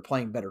 They're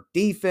playing better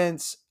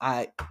defense.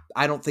 I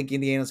don't think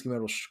Indiana's going to be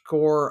able to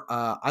score.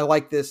 I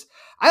like this.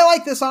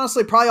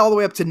 Honestly, probably all the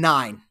way up to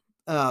 9.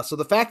 So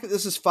the fact that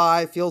this is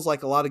 5 feels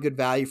like a lot of good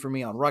value for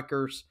me on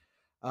Rutgers,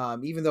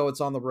 even though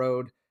it's on the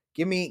road.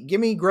 Give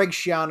me Greg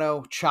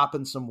Schiano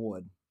chopping some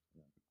wood.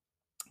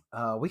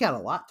 We got a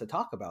lot to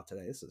talk about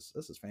today. This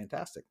is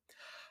fantastic.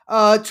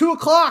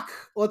 2:00.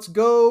 Let's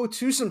go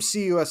to some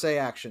CUSA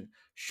action.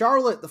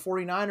 Charlotte, the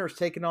 49ers,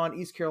 taking on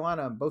East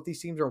Carolina. Both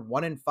these teams are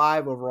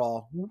 1-5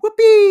 overall.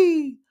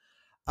 Whoopee!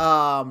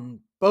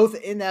 Both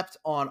inept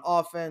on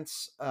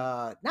offense.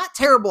 Not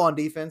terrible on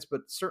defense,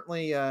 but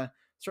certainly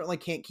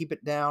can't keep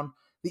it down.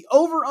 The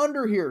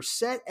over-under here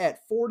set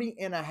at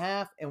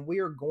 40.5, and we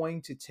are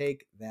going to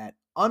take that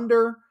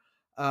under.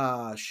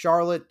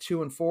 Charlotte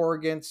 2-4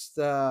 against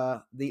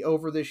the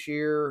over this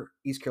year.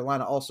 East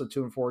Carolina also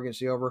 2-4 against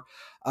the over.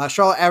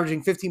 Charlotte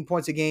averaging 15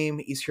 points a game.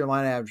 East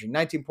Carolina averaging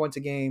 19 points a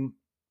game.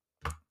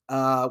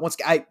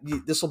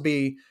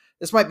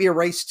 This might be a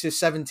race to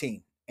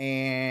 17,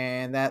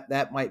 and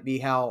that might be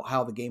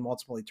how the game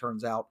ultimately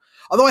turns out.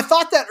 Although I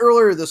thought that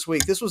earlier this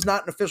week. This was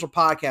not an official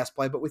podcast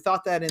play, but we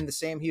thought that in the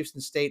Sam Houston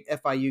State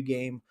FIU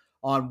game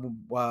on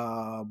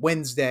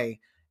Wednesday.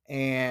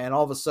 And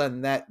all of a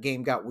sudden that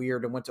game got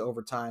weird and went to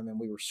overtime, and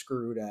we were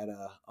screwed at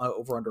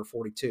over under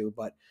 42.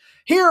 But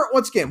here,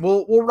 once again,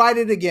 we'll ride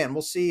it again.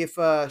 We'll see if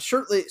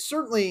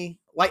certainly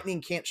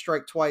lightning can't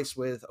strike twice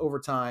with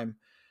overtime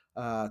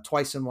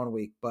twice in 1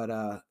 week.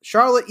 But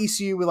Charlotte,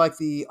 ECU, we like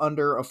the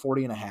under of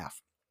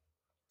 40.5.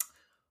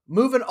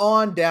 Moving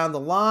on down the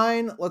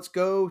line, let's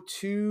go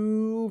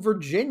to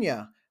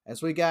Virginia,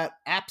 as we got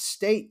App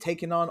State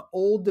taking on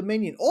Old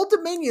Dominion. Old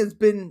Dominion has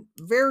been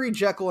very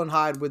Jekyll and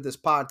Hyde with this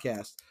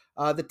podcast.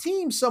 The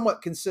team's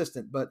somewhat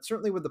consistent, but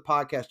certainly with the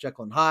podcast,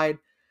 Jekyll and Hyde.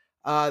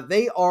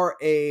 They are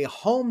a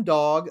home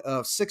dog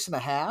of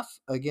 6.5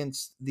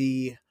 against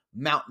the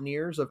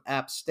Mountaineers of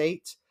App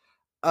State.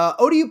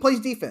 ODU plays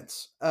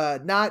defense.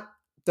 Not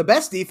the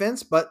best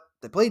defense, but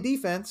they play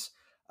defense.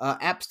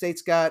 App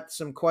State's got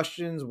some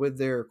questions with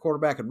their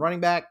quarterback and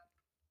running back.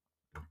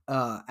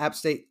 App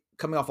State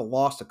coming off a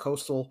loss to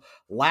Coastal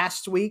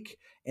last week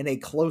in a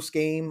close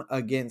game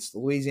against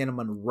Louisiana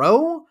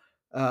Monroe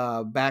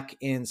back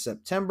in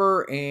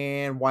September,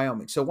 and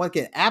Wyoming. So once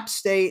again, App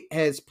State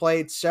has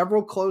played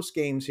several close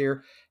games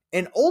here,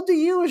 and Old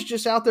DU is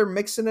just out there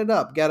mixing it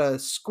up. Got a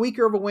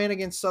squeaker of a win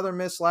against Southern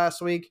Miss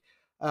last week.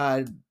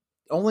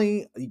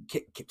 Only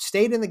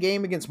stayed in the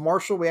game against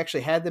Marshall. We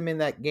actually had them in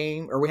that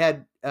game, or we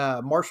had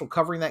Marshall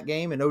covering that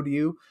game, and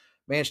ODU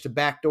managed to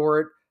backdoor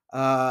it.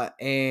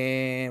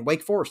 And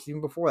Wake Forest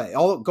even before that,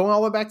 going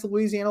all the way back to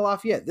Louisiana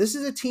Lafayette. This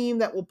is a team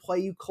that will play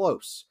you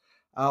close.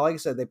 Like I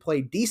said, they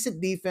play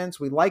decent defense.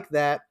 We like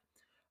that.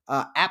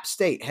 App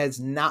State has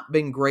not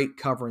been great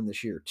covering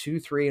this year.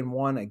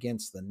 2-3-1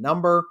 against the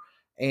number,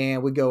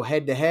 and we go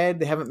head to head.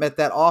 They haven't met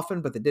that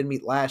often, but they did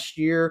meet last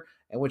year,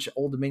 in which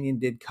Old Dominion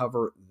did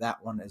cover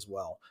that one as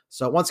well.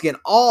 So once again,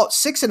 all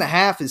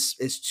 6.5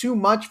 is too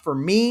much for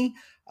me.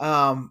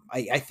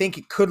 I think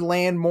it could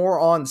land more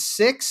on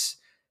 6.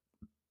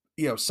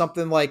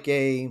 Something like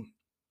a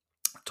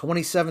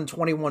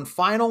 27-21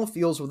 final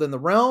feels within the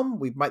realm.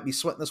 We might be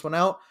sweating this one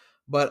out.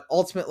 But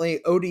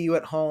ultimately, ODU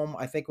at home,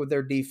 I think with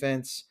their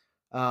defense,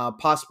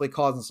 possibly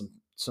causing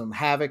some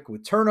havoc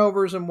with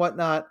turnovers and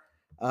whatnot.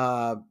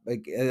 I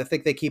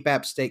think they keep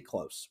App State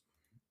close.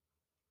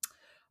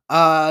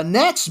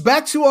 Next,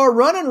 back to our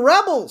running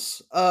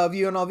Rebels of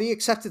UNLV,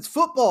 except it's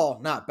football,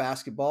 not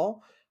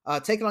basketball.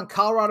 Taking on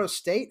Colorado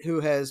State, who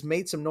has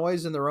made some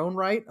noise in their own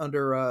right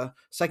under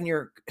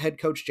second-year head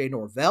coach Jay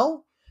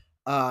Norvell,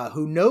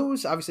 who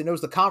obviously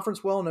knows the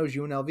conference well, knows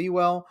UNLV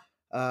well,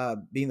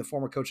 being the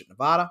former coach at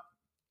Nevada.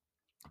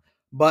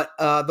 But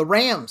the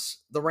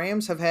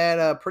Rams have had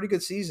a pretty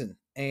good season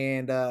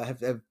and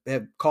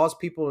have caused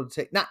people to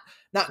take not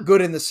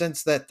good in the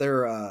sense that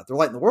they're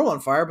lighting the world on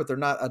fire, but they're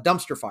not a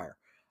dumpster fire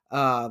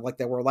like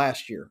they were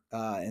last year.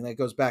 And that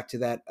goes back to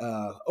that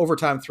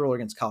overtime thriller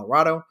against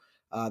Colorado.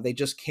 They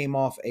just came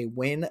off a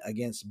win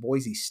against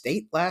Boise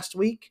State last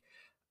week.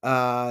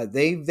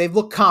 They've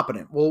looked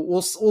competent.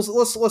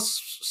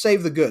 Let's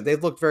save the good.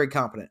 They've looked very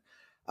competent.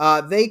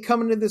 They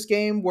come into this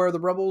game where the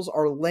Rebels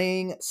are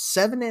laying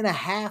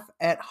 7.5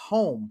 at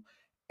home,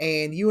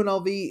 and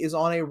UNLV is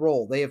on a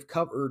roll. They have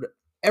covered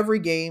every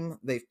game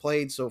they've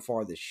played so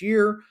far this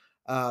year.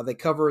 They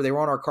were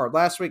on our card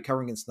last week,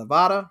 covering against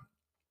Nevada.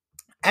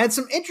 Had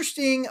some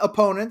interesting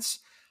opponents.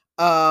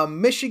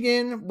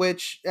 Michigan,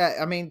 which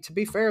to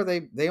be fair,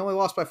 they only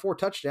lost by 4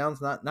 touchdowns.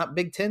 Not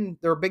Big Ten.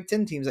 There are Big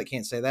Ten teams that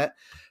can't say that.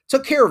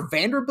 Took care of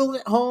Vanderbilt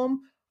at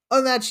home.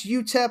 And that's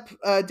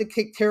UTEP did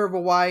take care of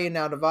Hawaii and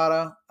now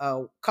Nevada.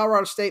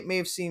 Colorado State may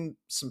have seen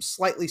some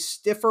slightly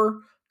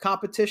stiffer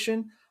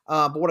competition,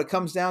 but what it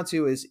comes down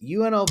to is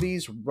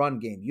UNLV's run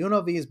game.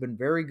 UNLV has been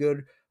very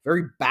good,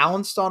 very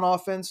balanced on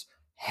offense,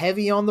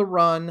 heavy on the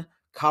run.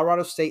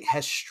 Colorado State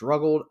has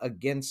struggled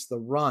against the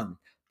run.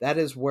 That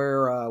is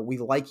where we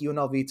like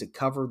UNLV to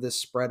cover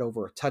this spread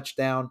over a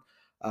touchdown.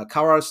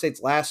 Colorado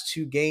State's last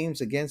 2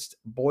 games against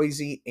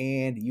Boise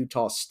and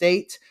Utah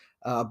State.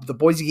 The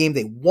Boise game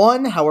they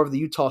won. However, the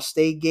Utah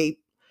State game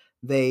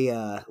they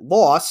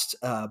lost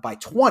by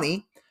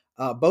 20.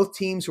 Both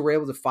teams were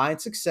able to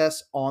find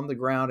success on the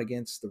ground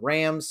against the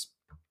Rams.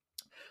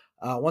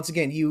 Once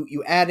again,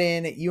 you add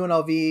in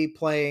UNLV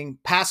playing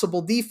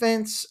passable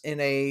defense in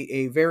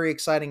a very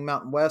exciting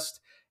Mountain West,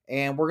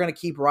 and we're going to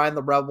keep riding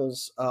the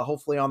Rebels,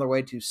 hopefully on their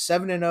way to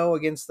 7-0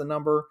 against the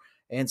number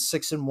and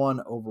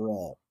 6-1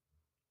 overall.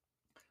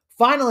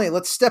 Finally,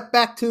 let's step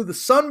back to the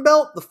Sun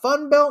Belt, the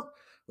Fun Belt.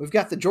 We've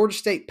got the Georgia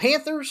State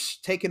Panthers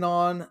taking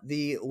on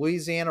the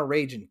Louisiana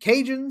Ragin'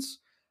 Cajuns.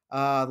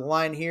 The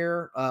line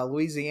here,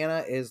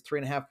 Louisiana is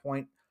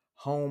 3.5-point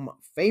home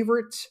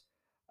favorite,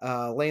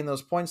 laying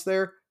those points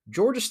there.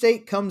 Georgia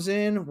State comes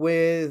in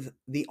with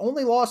the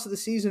only loss of the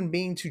season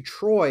being to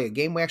Troy, a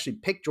game we actually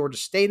picked Georgia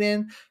State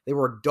in. They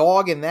were a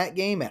dog in that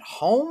game at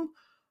home.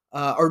 They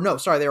were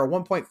a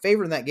 1-point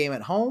favorite in that game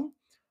at home.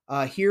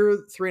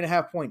 Here,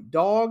 3.5-point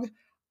dog.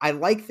 I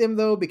like them,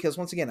 though, because,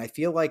 once again, I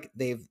feel like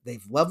they've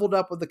leveled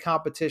up with the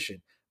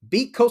competition.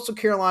 Beat Coastal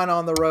Carolina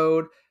on the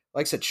road.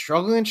 Like I said,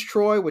 struggling against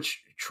Troy,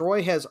 which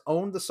Troy has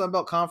owned the Sun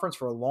Belt Conference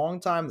for a long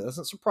time. That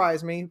doesn't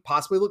surprise me.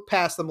 Possibly look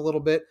past them a little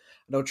bit.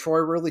 I know Troy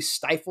really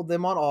stifled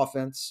them on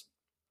offense.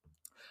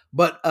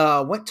 But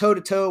went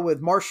toe-to-toe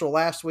with Marshall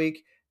last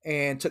week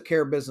and took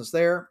care of business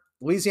there.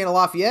 Louisiana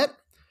Lafayette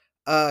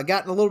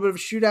got in a little bit of a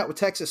shootout with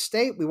Texas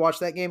State. We watched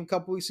that game a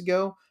couple weeks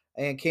ago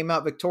and came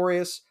out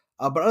victorious.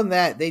 But other than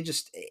that,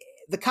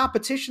 the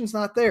competition's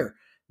not there.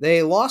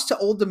 They lost to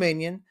Old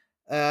Dominion,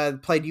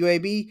 played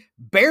UAB,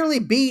 barely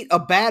beat a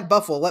bad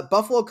Buffalo. Let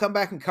Buffalo come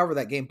back and cover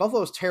that game.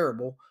 Buffalo was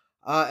terrible.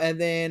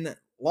 And then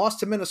lost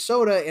to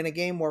Minnesota in a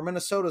game where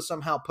Minnesota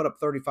somehow put up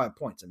 35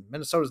 points. And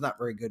Minnesota's not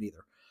very good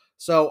either.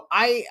 So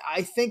I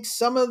think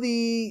some of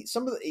the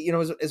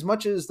as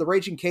much as the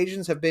Raging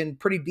Cajuns have been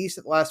pretty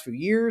decent the last few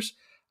years,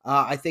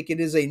 I think it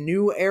is a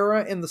new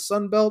era in the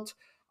Sun Belt.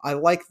 I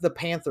like the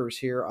Panthers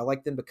here. I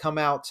like them to come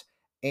out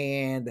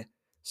and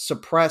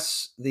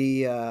suppress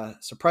the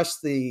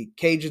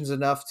Cajuns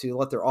enough to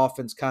let their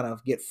offense kind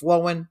of get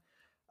flowing.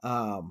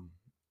 And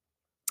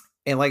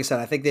like I said,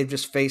 I think they've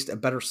just faced a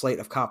better slate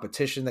of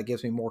competition that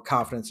gives me more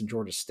confidence in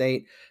Georgia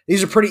State.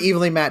 These are pretty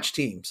evenly matched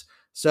teams.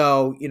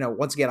 So,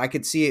 once again, I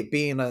could see it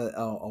being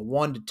a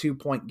 1 to 2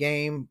 point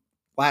game,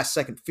 last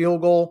second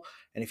field goal.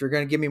 And if you're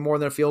going to give me more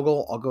than a field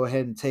goal, I'll go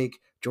ahead and take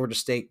Georgia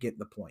State getting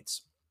the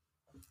points.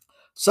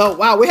 So,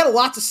 wow, we had a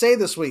lot to say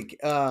this week,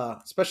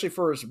 especially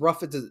for as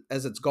rough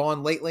as it's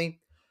gone lately.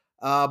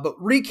 But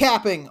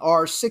recapping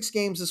our 6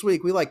 games this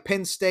week, we like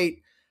Penn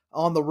State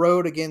on the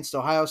road against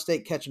Ohio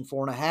State, catching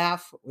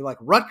 4.5. We like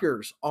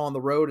Rutgers on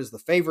the road as the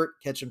favorite,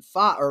 catching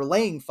 5 or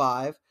laying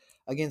 5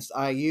 against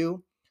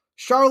IU.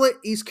 Charlotte,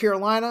 East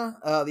Carolina,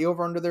 the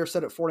over-under there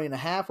set at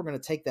 40.5. We're going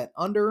to take that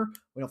under.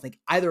 We don't think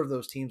either of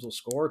those teams will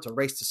score. It's a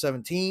race to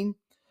 17.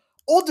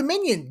 Old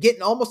Dominion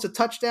getting almost a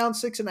touchdown,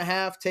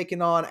 6.5,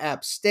 taking on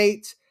App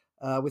State.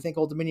 We think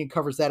Old Dominion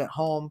covers that at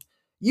home.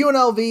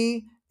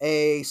 UNLV,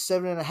 a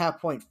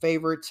 7.5-point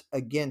favorite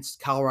against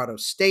Colorado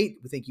State.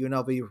 We think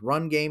UNLV's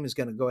run game is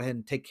going to go ahead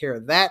and take care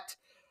of that.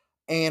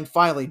 And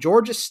finally,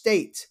 Georgia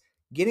State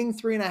getting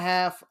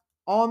 3.5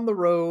 on the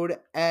road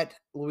at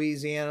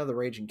Louisiana, the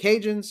Raging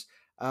Cajuns.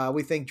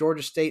 We think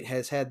Georgia State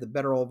has had the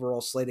better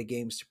overall slate of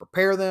games to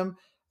prepare them.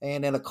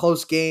 And in a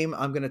close game,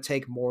 I'm going to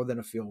take more than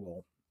a field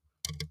goal.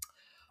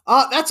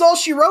 That's all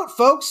she wrote,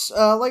 folks.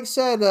 Like I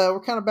said,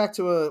 we're kind of back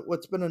to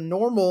what's been a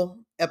normal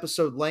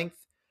episode length,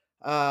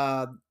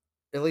 at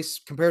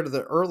least compared to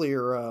the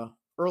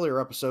earlier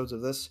episodes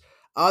of this.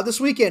 This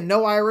weekend,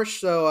 no Irish,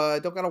 so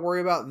don't got to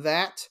worry about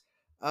that.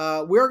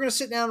 We are going to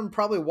sit down and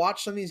probably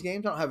watch some of these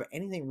games. I don't have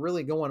anything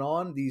really going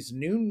on. These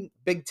noon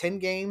Big Ten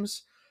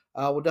games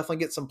will definitely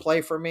get some play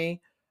for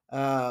me.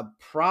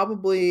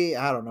 Probably,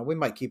 I don't know. We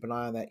might keep an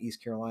eye on that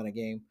East Carolina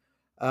game.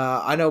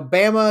 I know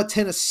Bama,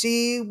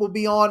 Tennessee will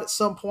be on at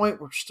some point.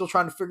 We're still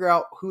trying to figure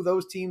out who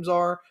those teams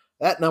are.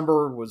 That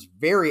number was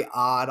very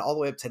odd, all the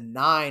way up to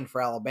 9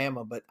 for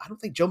Alabama, but I don't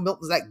think Joe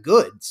Milton's that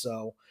good.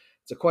 So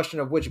it's a question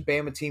of which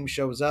Bama team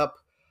shows up.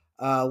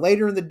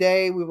 Later in the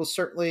day, we will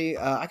certainly.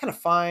 I gotta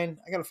find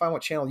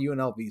what channel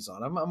UNLV's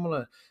on. I'm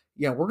gonna.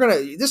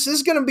 This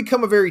is gonna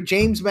become a very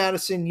James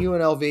Madison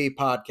UNLV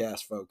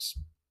podcast, folks.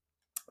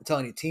 I'm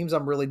telling you, teams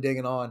I'm really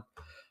digging on.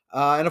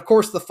 And of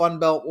course, the Fun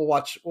Belt. We'll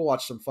watch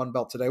some Fun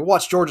Belt today. We'll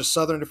watch Georgia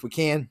Southern if we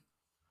can.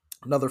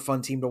 Another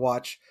fun team to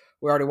watch.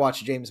 We already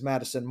watched James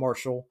Madison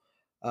Marshall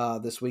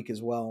this week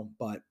as well.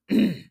 But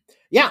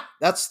yeah,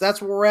 that's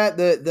where we're at.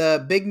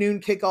 The big noon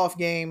kickoff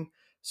game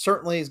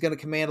certainly is going to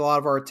command a lot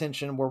of our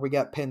attention. Where we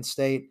got Penn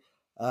State,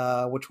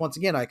 which once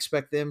again I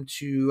expect them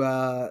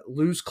to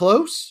lose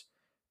close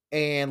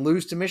and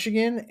lose to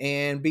Michigan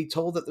and be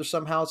told that they're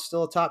somehow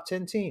still a top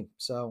 10 team.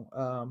 So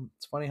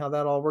it's funny how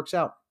that all works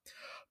out.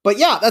 But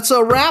yeah, that's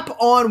a wrap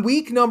on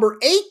week number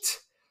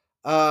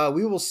 8.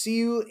 We will see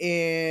you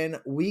in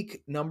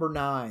week number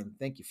 9.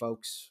 Thank you,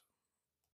 folks.